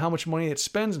takes and how much money it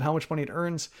spends and how much money it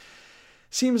earns,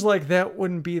 seems like that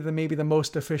wouldn't be maybe the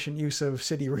most efficient use of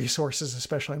city resources,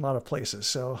 especially in a lot of places.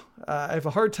 So I have a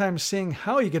hard time seeing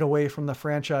how you get away from the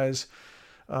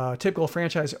typical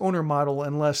franchise owner model,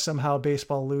 unless somehow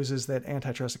baseball loses that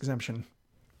antitrust exemption.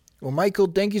 Well, Michael,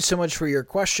 thank you so much for your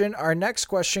question. Our next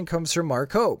question comes from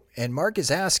Mark Hope, and Mark is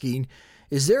asking,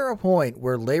 is there a point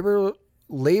where labor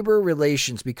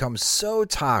relations become so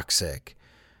toxic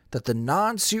that the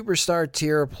non-superstar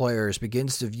tier of players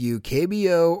begins to view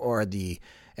KBO or the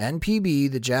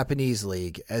NPB, the Japanese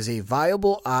league, as a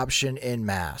viable option en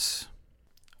masse?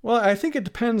 Well, I think it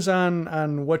depends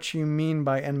on what you mean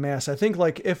by en masse. I think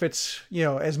like if it's,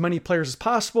 as many players as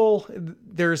possible,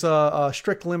 there's a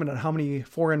strict limit on how many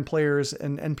foreign players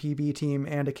an NPB team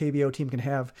and a KBO team can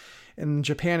have. In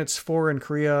Japan, it's 4.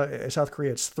 In South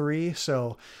Korea, it's 3.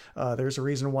 So there's a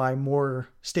reason why more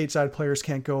stateside players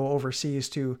can't go overseas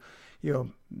to,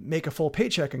 make a full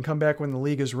paycheck and come back when the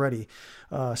league is ready.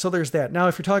 So there's that. Now,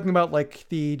 if you're talking about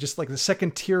the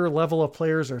second tier level of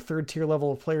players or third tier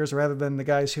level of players, rather than the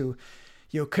guys who,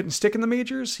 couldn't stick in the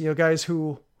majors, guys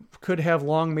who could have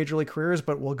long major league careers,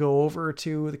 but will go over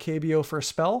to the KBO for a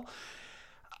spell,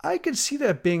 I could see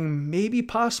that being maybe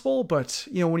possible. But,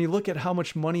 when you look at how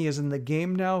much money is in the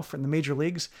game now from the major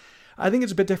leagues, I think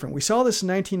it's a bit different. We saw this in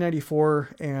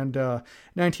 1994 and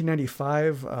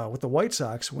 1995 with the White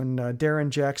Sox, when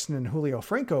Darren Jackson and Julio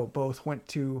Franco both went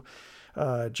to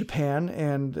Japan.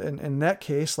 And in that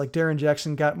case, Darren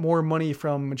Jackson got more money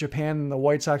from Japan than the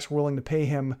White Sox were willing to pay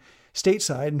him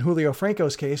stateside. In Julio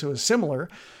Franco's case, it was similar.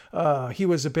 He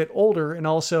was a bit older, and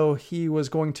also he was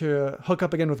going to hook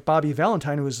up again with Bobby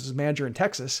Valentine, who was his manager in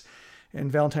Texas. And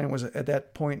Valentine was at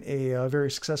that point a very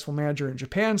successful manager in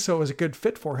Japan, so it was a good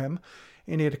fit for him.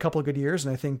 And he had a couple of good years,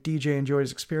 and I think DJ enjoyed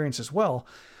his experience as well.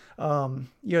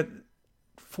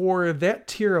 For that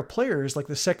tier of players, like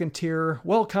the second tier,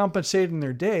 well compensated in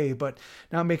their day, but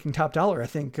not making top dollar, I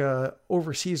think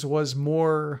overseas was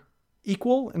more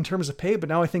equal in terms of pay. But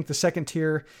now I think the second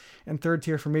tier and third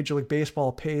tier for Major League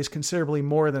Baseball pays considerably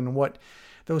more than what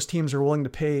those teams are willing to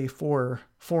pay for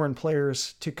foreign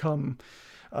players to come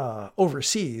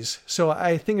overseas. So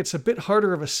I think it's a bit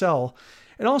harder of a sell.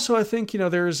 And also I think,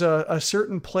 there's a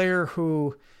certain player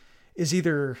who is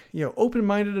either,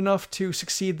 open-minded enough to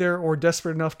succeed there, or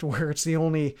desperate enough to where it's the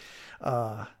only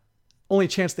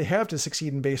chance they have to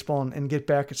succeed in baseball and get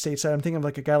back at stateside. I'm thinking of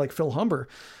a guy like Phil Humber.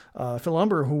 Phil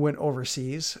Humber, who went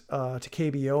overseas to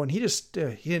KBO, and he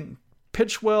didn't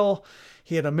pitch well.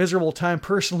 He had a miserable time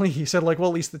personally. He said at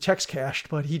least the check's cashed,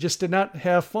 but he just did not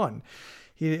have fun.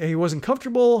 He wasn't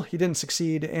comfortable. He didn't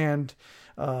succeed. And,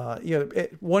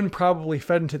 one probably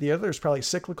fed into the other. It's probably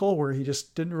cyclical, where he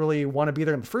just didn't really want to be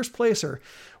there in the first place, or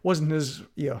wasn't his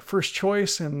first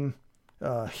choice. And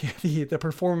the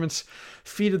performance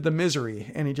feeded the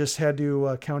misery, and he just had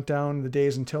to count down the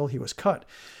days until he was cut.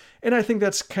 And I think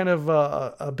that's kind of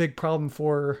a big problem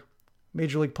for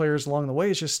major league players along the way,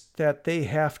 is just that they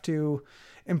have to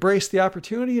embrace the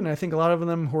opportunity. And I think a lot of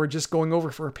them who are just going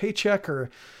over for a paycheck, or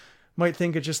might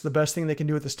think it's just the best thing they can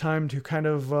do at this time to kind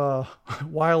of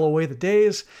while away the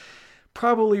days,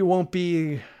 probably won't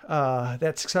be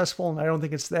that successful. And I don't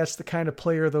think that's the kind of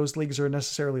player those leagues are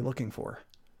necessarily looking for.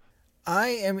 I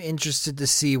am interested to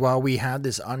see, while we have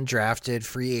this undrafted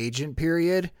free agent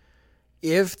period,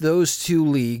 if those two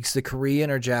leagues, the Korean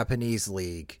or Japanese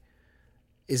league,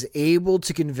 is able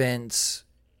to convince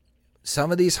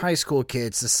some of these high school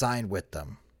kids to sign with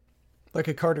them. Like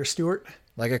a Carter Stewart?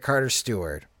 Like a Carter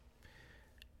Stewart.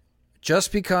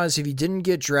 just because if you didn't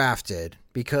get drafted,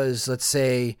 because let's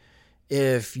say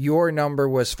if your number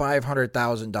was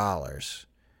 $500,000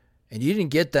 and you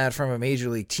didn't get that from a major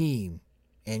league team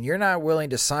and you're not willing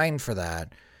to sign for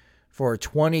that for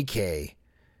 $20K,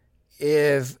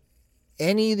 if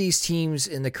any of these teams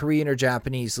in the Korean or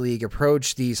Japanese league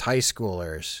approach these high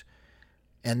schoolers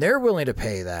and they're willing to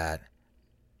pay that,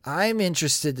 I'm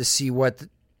interested to see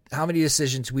how many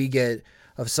decisions we get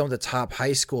of some of the top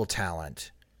high school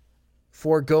talent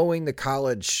foregoing the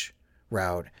college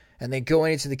route and then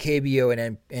going into the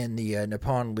KBO and the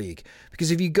Nippon League. Because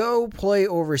if you go play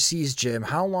overseas, Jim,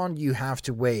 how long do you have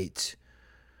to wait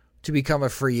to become a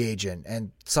free agent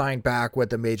and sign back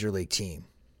with the major league team?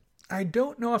 I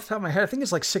don't know off the top of my head. I think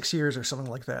it's like 6 years or something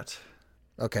like that.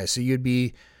 Okay, so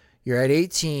you're at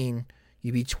 18,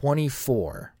 you'd be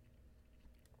 24.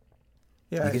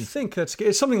 Yeah, I think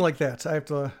it's something like that. I have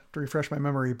to refresh my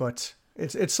memory, but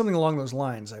it's something along those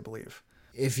lines, I believe.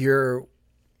 If you're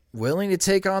willing to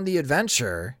take on the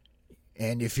adventure,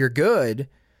 and if you're good,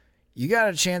 you got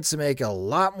a chance to make a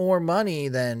lot more money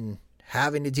than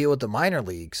having to deal with the minor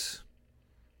leagues.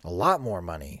 A lot more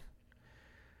money.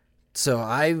 So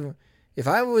if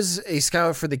I was a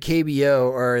scout for the KBO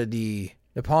or the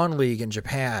Nippon League in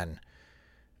Japan,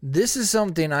 this is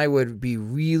something I would be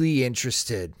really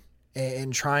interested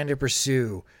in trying to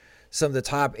pursue some of the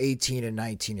top 18 and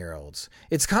 19-year-olds.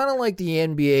 It's kind of like the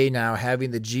NBA now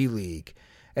having the G League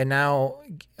and now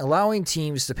allowing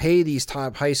teams to pay these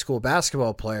top high school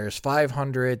basketball players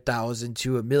 $500,000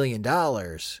 to $1 million.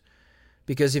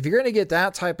 Because if you're going to get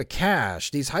that type of cash,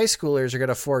 these high schoolers are going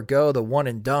to forego the one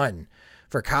and done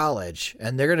for college,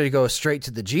 and they're going to go straight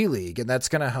to the G League, and that's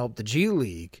going to help the G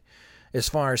League as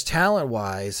far as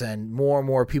talent-wise, and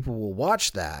more people will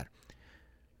watch that.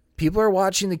 People are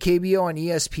watching the KBO on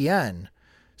ESPN,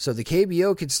 so the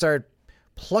KBO could start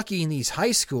plucking these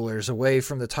high schoolers away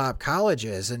from the top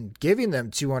colleges and giving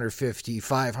them $250,000,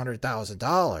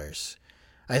 $500,000.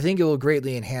 I think it will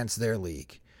greatly enhance their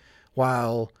league.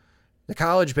 While the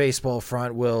college baseball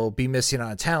front will be missing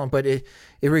on talent, but it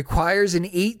requires an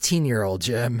 18-year-old,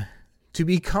 Jim, to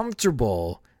be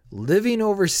comfortable living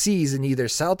overseas in either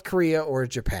South Korea or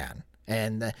Japan.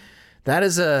 And that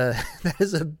is a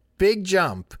big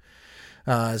jump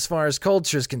as far as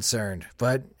culture is concerned.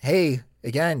 But hey,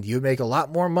 again, you make a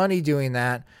lot more money doing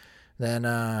that than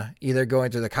either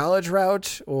going through the college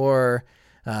route or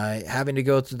having to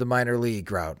go through the minor league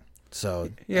route. So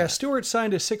yeah, Stewart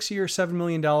signed a 6-year, $7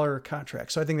 million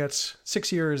contract. So I think that's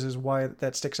 6 years is why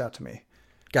that sticks out to me.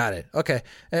 Got it. Okay.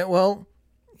 Well,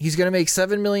 he's going to make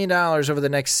 $7 million over the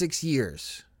next 6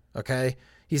 years. Okay.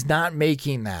 He's not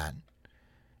making that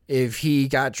if he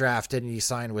got drafted and he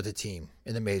signed with a team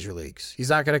in the major leagues. He's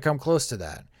not going to come close to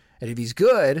that. And if he's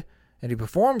good and he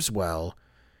performs well,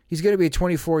 he's going to be a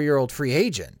 24-year-old free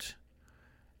agent.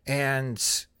 And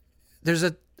there's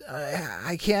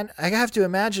I have to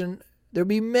imagine there'll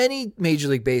be many Major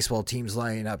League Baseball teams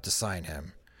lining up to sign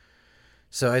him.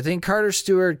 So I think Carter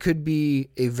Stewart could be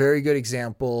a very good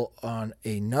example on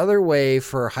another way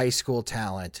for high school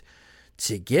talent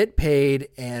to get paid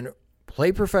and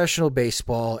play professional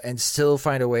baseball and still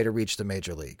find a way to reach the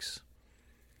major leagues.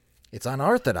 It's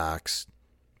unorthodox,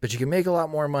 but you can make a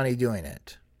lot more money doing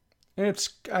it. And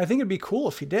I think it'd be cool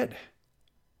if he did.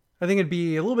 I think it'd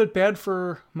be a little bit bad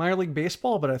for minor league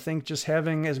baseball, but I think just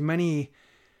having as many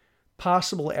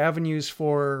possible avenues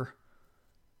for,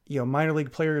 minor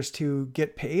league players to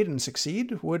get paid and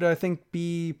succeed would, I think,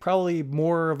 be probably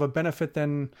more of a benefit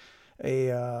than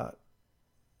than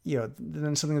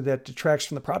something that detracts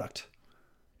from the product.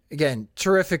 Again,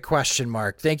 terrific question,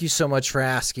 Mark. Thank you so much for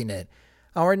asking it.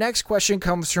 Our next question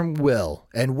comes from Will,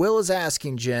 and Will is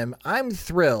asking, Jim, I'm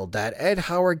thrilled that Ed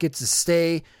Howard gets to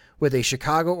stay with a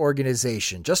Chicago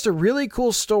organization. Just a really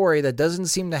cool story that doesn't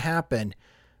seem to happen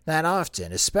that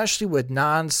often, especially with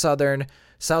non-Southern,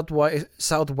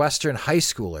 Southwestern high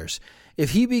schoolers.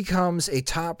 If he becomes a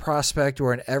top prospect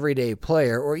or an everyday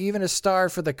player or even a star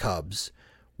for the Cubs,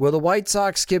 will the White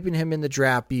Sox skipping him in the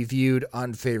draft be viewed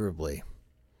unfavorably?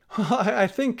 I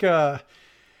think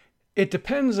it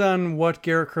depends on what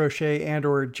Garrett Crochet and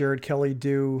or Jared Kelly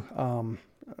do.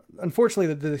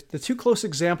 Unfortunately, the two close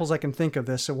examples I can think of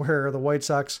this are where the White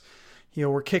Sox,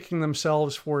 were kicking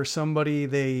themselves for somebody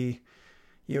they,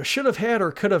 should have had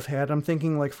or could have had. I'm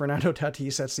thinking like Fernando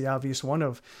Tatis. That's the obvious one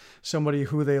of somebody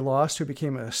who they lost, who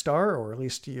became a star, or at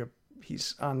least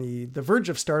he's on the verge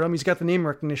of stardom. He's got the name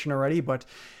recognition already, but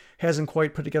hasn't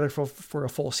quite put together for a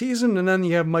full season. And then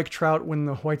you have Mike Trout when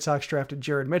the White Sox drafted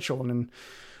Jared Mitchell. And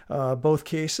both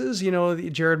cases,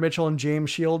 Jared Mitchell and James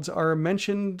Shields are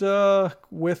mentioned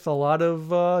with a lot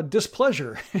of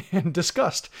displeasure and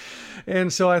disgust.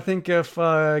 And so I think if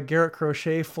Garrett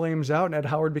Crochet flames out and Ed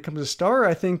Howard becomes a star,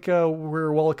 I think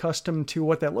we're well accustomed to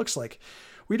what that looks like.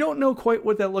 We don't know quite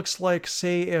what that looks like,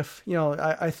 say, if,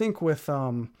 I think with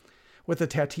the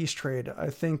Tatis trade, I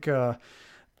think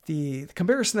the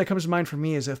comparison that comes to mind for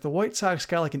me is if the White Sox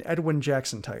got like an Edwin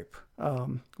Jackson type,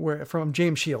 from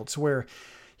James Shields, where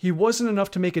he wasn't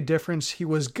enough to make a difference. He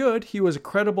was good. He was a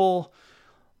credible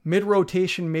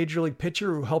mid-rotation major league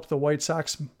pitcher who helped the White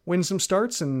Sox win some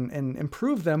starts and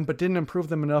improve them, but didn't improve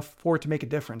them enough for it to make a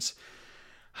difference.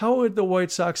 How would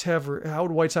White Sox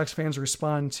fans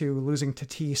respond to losing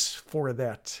Tatis for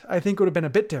that? I think it would have been a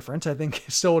bit different. I think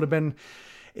it still would have been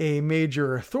a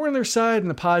major thorn in their side, and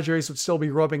the Padres would still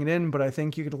be rubbing it in, but I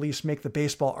think you could at least make the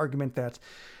baseball argument that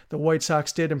the White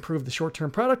Sox did improve the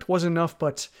short-term product. Wasn't enough,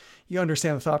 but you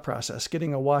understand the thought process.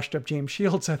 Getting a washed-up James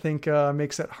Shields, I think,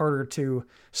 makes that harder to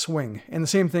swing. And the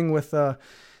same thing with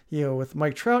with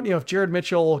Mike Trout. If Jared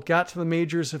Mitchell got to the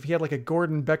majors, if he had like a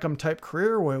Gordon Beckham-type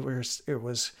career where it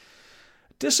was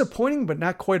disappointing, but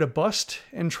not quite a bust,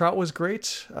 and Trout was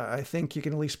great, I think you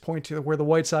can at least point to where the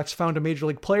White Sox found a major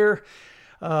league player.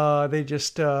 They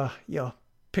just,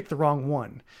 picked the wrong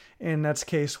one. And that's a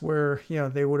case where,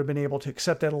 they would have been able to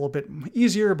accept that a little bit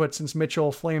easier. But since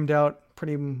Mitchell flamed out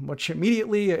pretty much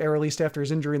immediately, or at least after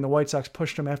his injury, and the White Sox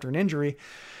pushed him after an injury,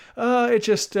 it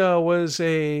just was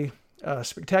a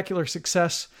spectacular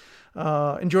success.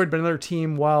 Enjoyed by another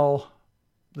team while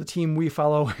the team we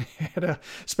follow had a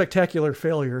spectacular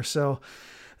failure. So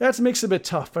that makes it a bit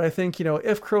tough. But I think,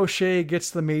 if Crochet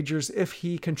gets the majors, if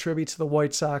he contributes to the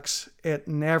White Sox at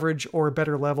an average or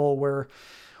better level, where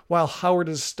while Howard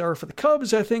is a star for the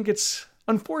Cubs, I think it's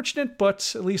unfortunate,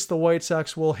 but at least the White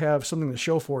Sox will have something to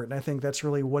show for it. And I think that's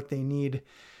really what they need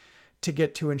to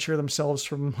get to ensure themselves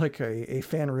from like a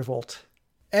fan revolt.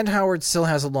 Ed Howard still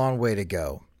has a long way to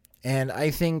go. And I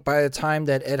think by the time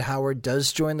that Ed Howard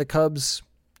does join the Cubs,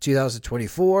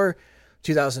 2024,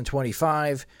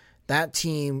 2025, that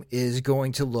team is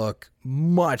going to look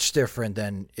much different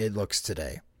than it looks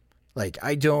today. Like,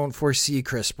 I don't foresee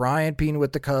Chris Bryant being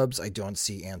with the Cubs. I don't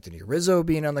see Anthony Rizzo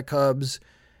being on the Cubs.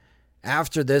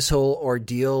 After this whole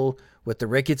ordeal with the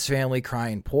Ricketts family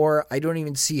crying poor, I don't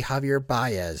even see Javier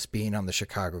Baez being on the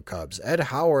Chicago Cubs. Ed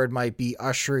Howard might be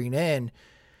ushering in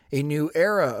a new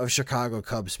era of Chicago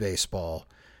Cubs baseball,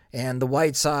 and the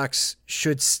White Sox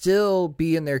should still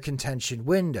be in their contention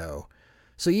window.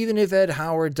 So even if Ed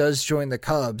Howard does join the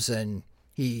Cubs and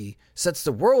he sets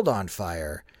the world on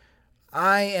fire,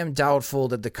 I am doubtful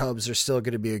that the Cubs are still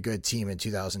going to be a good team in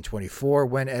 2024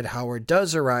 when Ed Howard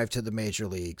does arrive to the major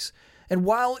leagues. And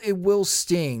while it will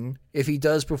sting if he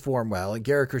does perform well, and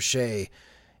Garrett Crochet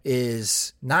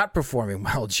is not performing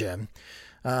well, Jim,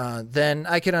 then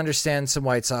I can understand some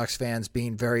White Sox fans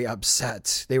being very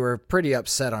upset. They were pretty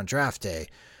upset on draft day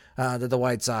that the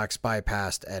White Sox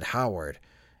bypassed Ed Howard.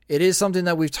 It is something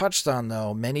that we've touched on,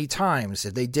 though, many times.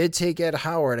 If they did take Ed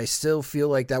Howard, I still feel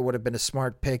like that would have been a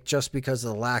smart pick just because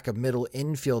of the lack of middle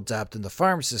infield depth in the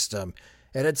farm system.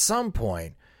 And at some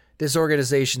point, this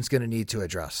organization's going to need to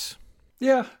address.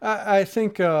 Yeah, I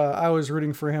think I was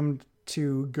rooting for him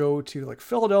to go to like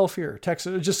Philadelphia or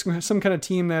Texas, just some kind of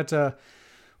team that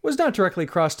was not directly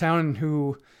across town and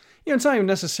who, it's not even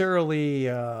necessarily,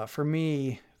 for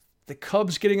me, the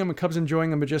Cubs getting him and Cubs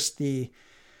enjoying him, but just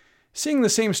seeing the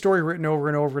same story written over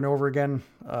and over and over again,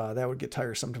 that would get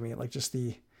tiresome to me. Like just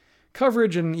the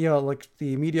coverage and, like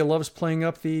the media loves playing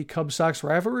up the Cubs-Sox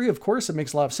rivalry. Of course, it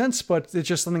makes a lot of sense, but it's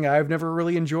just something I've never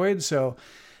really enjoyed. So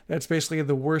that's basically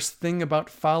the worst thing about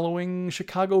following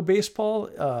Chicago baseball,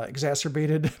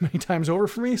 exacerbated many times over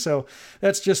for me. So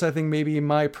that's just, I think, maybe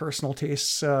my personal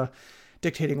tastes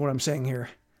dictating what I'm saying here.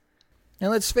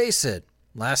 And let's face it,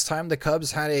 last time the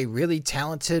Cubs had a really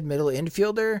talented middle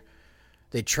infielder,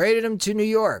 they traded him to New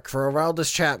York for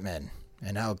Aroldis Chapman.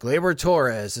 And now Gleyber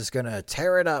Torres is going to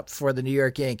tear it up for the New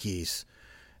York Yankees.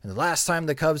 And the last time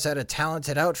the Cubs had a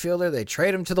talented outfielder, they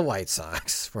traded him to the White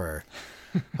Sox for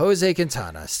Jose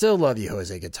Quintana. Still love you,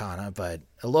 Jose Quintana, but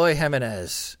Eloy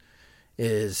Jimenez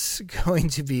is going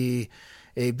to be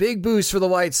a big boost for the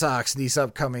White Sox these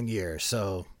upcoming years.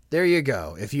 So there you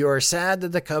go. If you are sad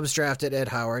that the Cubs drafted Ed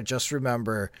Howard, just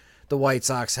remember the White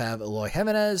Sox have Eloy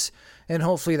Jimenez, and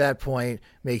hopefully that point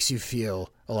makes you feel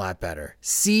a lot better.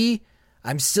 See,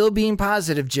 I'm still being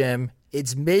positive, Jim.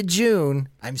 It's mid-June.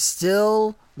 I'm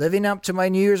still living up to my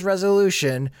New Year's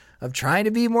resolution of trying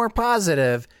to be more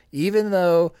positive, even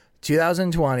though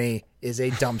 2020 is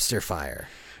a dumpster fire.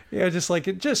 Yeah,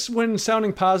 just when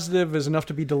sounding positive is enough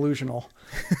to be delusional.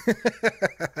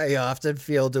 I often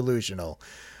feel delusional.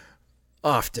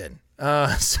 Often.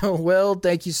 So, Will,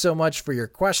 thank you so much for your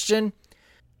question.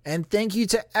 And thank you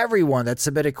to everyone that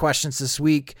submitted questions this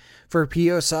week for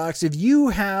PO Sox. If you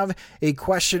have a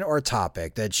question or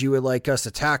topic that you would like us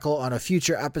to tackle on a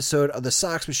future episode of the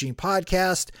Sox Machine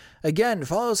podcast, again,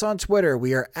 follow us on Twitter.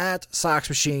 We are at Sox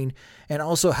Machine, and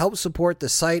also help support the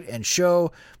site and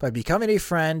show by becoming a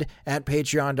friend at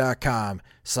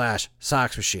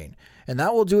patreon.com/Sox Machine. And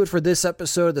that will do it for this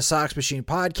episode of the Sox Machine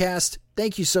podcast.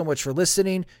 Thank you so much for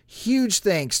listening. Huge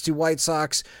thanks to White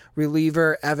Sox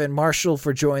reliever Evan Marshall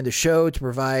for joining the show to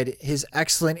provide his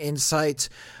excellent insights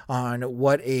on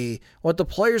what the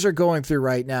players are going through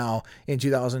right now in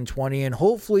 2020. And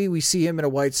hopefully we see him in a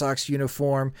White Sox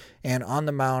uniform and on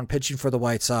the mound pitching for the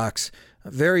White Sox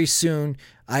very soon.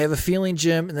 I have a feeling,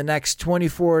 Jim, in the next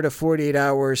 24 to 48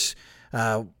 hours,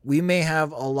 we may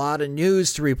have a lot of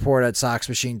news to report at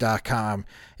SoxMachine.com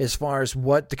as far as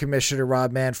what the commissioner,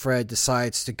 Rob Manfred,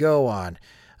 decides to go on.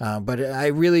 But I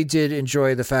really did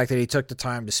enjoy the fact that he took the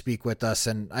time to speak with us,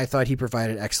 and I thought he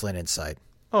provided excellent insight.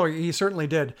 Oh, he certainly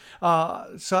did.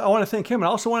 So I want to thank him. And I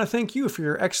also want to thank you for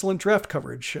your excellent draft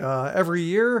coverage. Every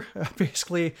year,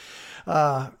 basically,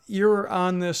 you're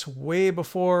on this way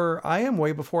before I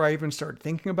even start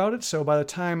thinking about it. So by the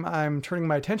time I'm turning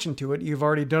my attention to it, you've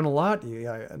already done a lot.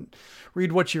 I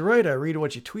read what you write. I read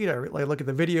what you tweet. I look at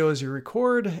the videos you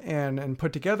record and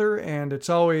put together. And it's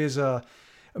always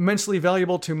immensely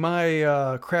valuable to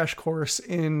my crash course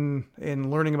in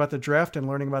learning about the draft and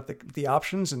learning about the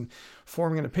options and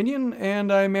forming an opinion.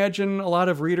 And I imagine a lot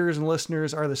of readers and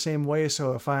listeners are the same way.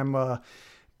 So if I'm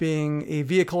being a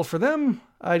vehicle for them,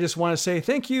 I just want to say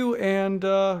thank you and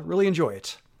really enjoy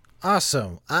it.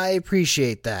 Awesome. I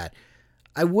appreciate that.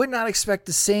 I would not expect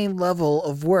the same level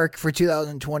of work for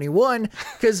 2021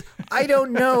 because I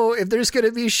don't know if there's going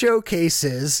to be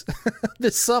showcases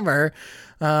this summer.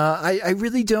 I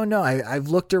really don't know. I've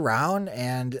looked around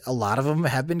and a lot of them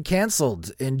have been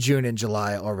canceled in June and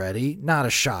July already. Not a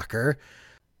shocker.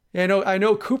 Yeah, I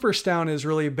know Cooperstown has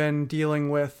really been dealing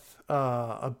with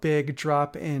a big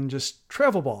drop in just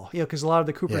travel ball, because a lot of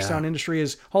the Cooperstown industry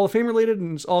is Hall of Fame related.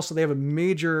 And also they have a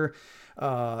major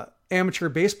amateur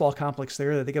baseball complex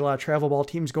there that they get a lot of travel ball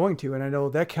teams going to. And I know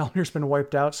that calendar's been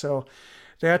wiped out. So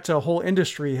that whole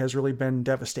industry has really been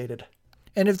devastated.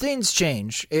 And if things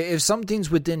change, if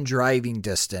something's within driving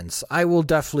distance, I will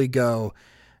definitely go.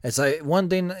 One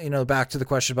thing, back to the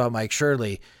question about Mike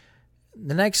Shirley,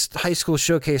 the next high school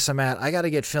showcase I'm at, I got to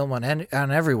get film on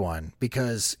everyone,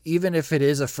 because even if it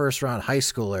is a first round high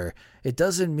schooler, it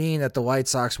doesn't mean that the White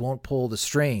Sox won't pull the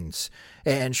strings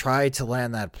and try to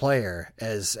land that player.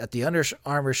 As at the Under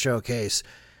Armour showcase,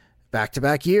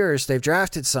 back-to-back years, they've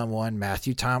drafted someone,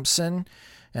 Matthew Thompson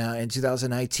in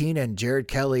 2019 and Jared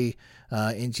Kelly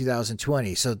in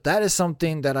 2020. So that is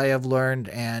something that I have learned.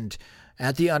 And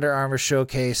at the Under Armour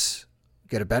showcase,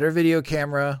 get a better video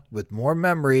camera with more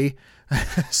memory.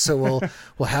 So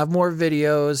we'll have more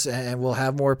videos and we'll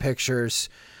have more pictures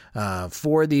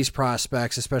for these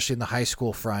prospects, especially in the high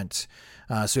school front.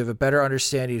 So we have a better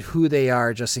understanding of who they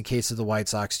are, just in case of the White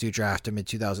Sox do draft them in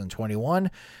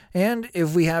 2021. And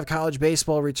if we have college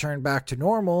baseball return back to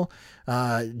normal,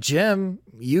 Jim,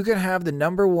 you can have the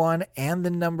number 1 and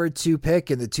the number 2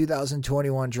 pick in the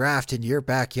 2021 draft in your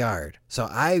backyard. So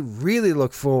I really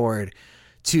look forward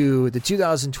to the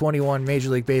 2021 Major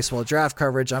League Baseball draft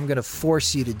coverage I'm going to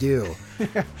force you to do.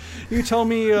 You tell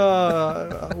me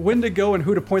when to go and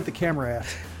who to point the camera at.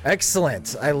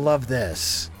 Excellent. I love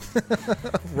this.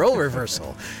 Role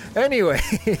reversal.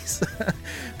 Anyways,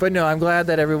 but no, I'm glad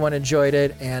that everyone enjoyed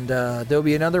it, and there'll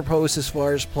be another post as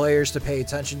far as players to pay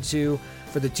attention to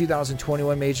for the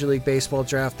 2021 Major League Baseball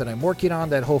draft that I'm working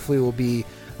on, that hopefully will be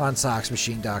on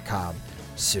SoxMachine.com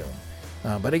soon.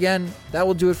 But again, that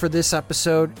will do it for this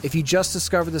episode. If you just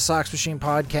discovered the Sox Machine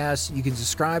podcast, you can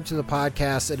subscribe to the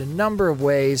podcast in a number of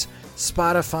ways: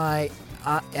 Spotify,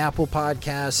 Apple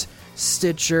Podcasts,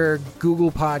 Stitcher,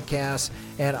 Google Podcasts,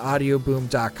 and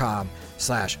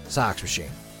audioboom.com/Sox Machine.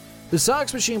 The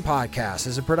Sox Machine podcast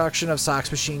is a production of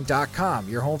SoxMachine.com,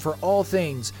 your home for all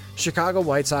things Chicago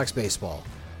White Sox baseball.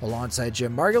 Alongside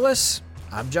Jim Margulis,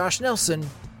 I'm Josh Nelson.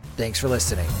 Thanks for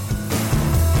listening.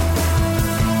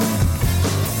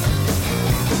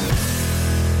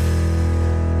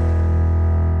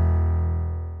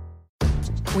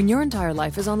 When your entire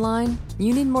life is online,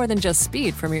 you need more than just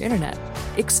speed from your internet.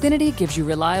 Xfinity gives you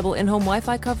reliable in-home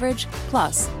Wi-Fi coverage,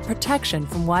 plus protection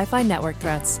from Wi-Fi network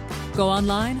threats. Go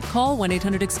online, call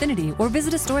 1-800-XFINITY, or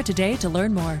visit a store today to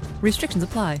learn more. Restrictions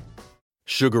apply.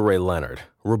 Sugar Ray Leonard,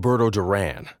 Roberto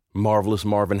Duran, Marvelous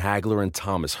Marvin Hagler and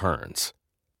Thomas Hearns.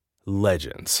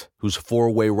 Legends, whose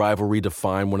four-way rivalry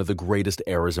defined one of the greatest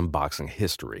eras in boxing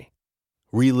history.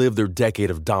 Relive their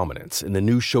decade of dominance in the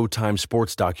new Showtime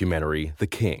sports documentary, The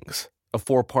Kings, a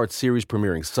 4-part series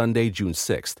premiering Sunday, June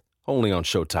 6th, only on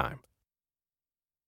Showtime.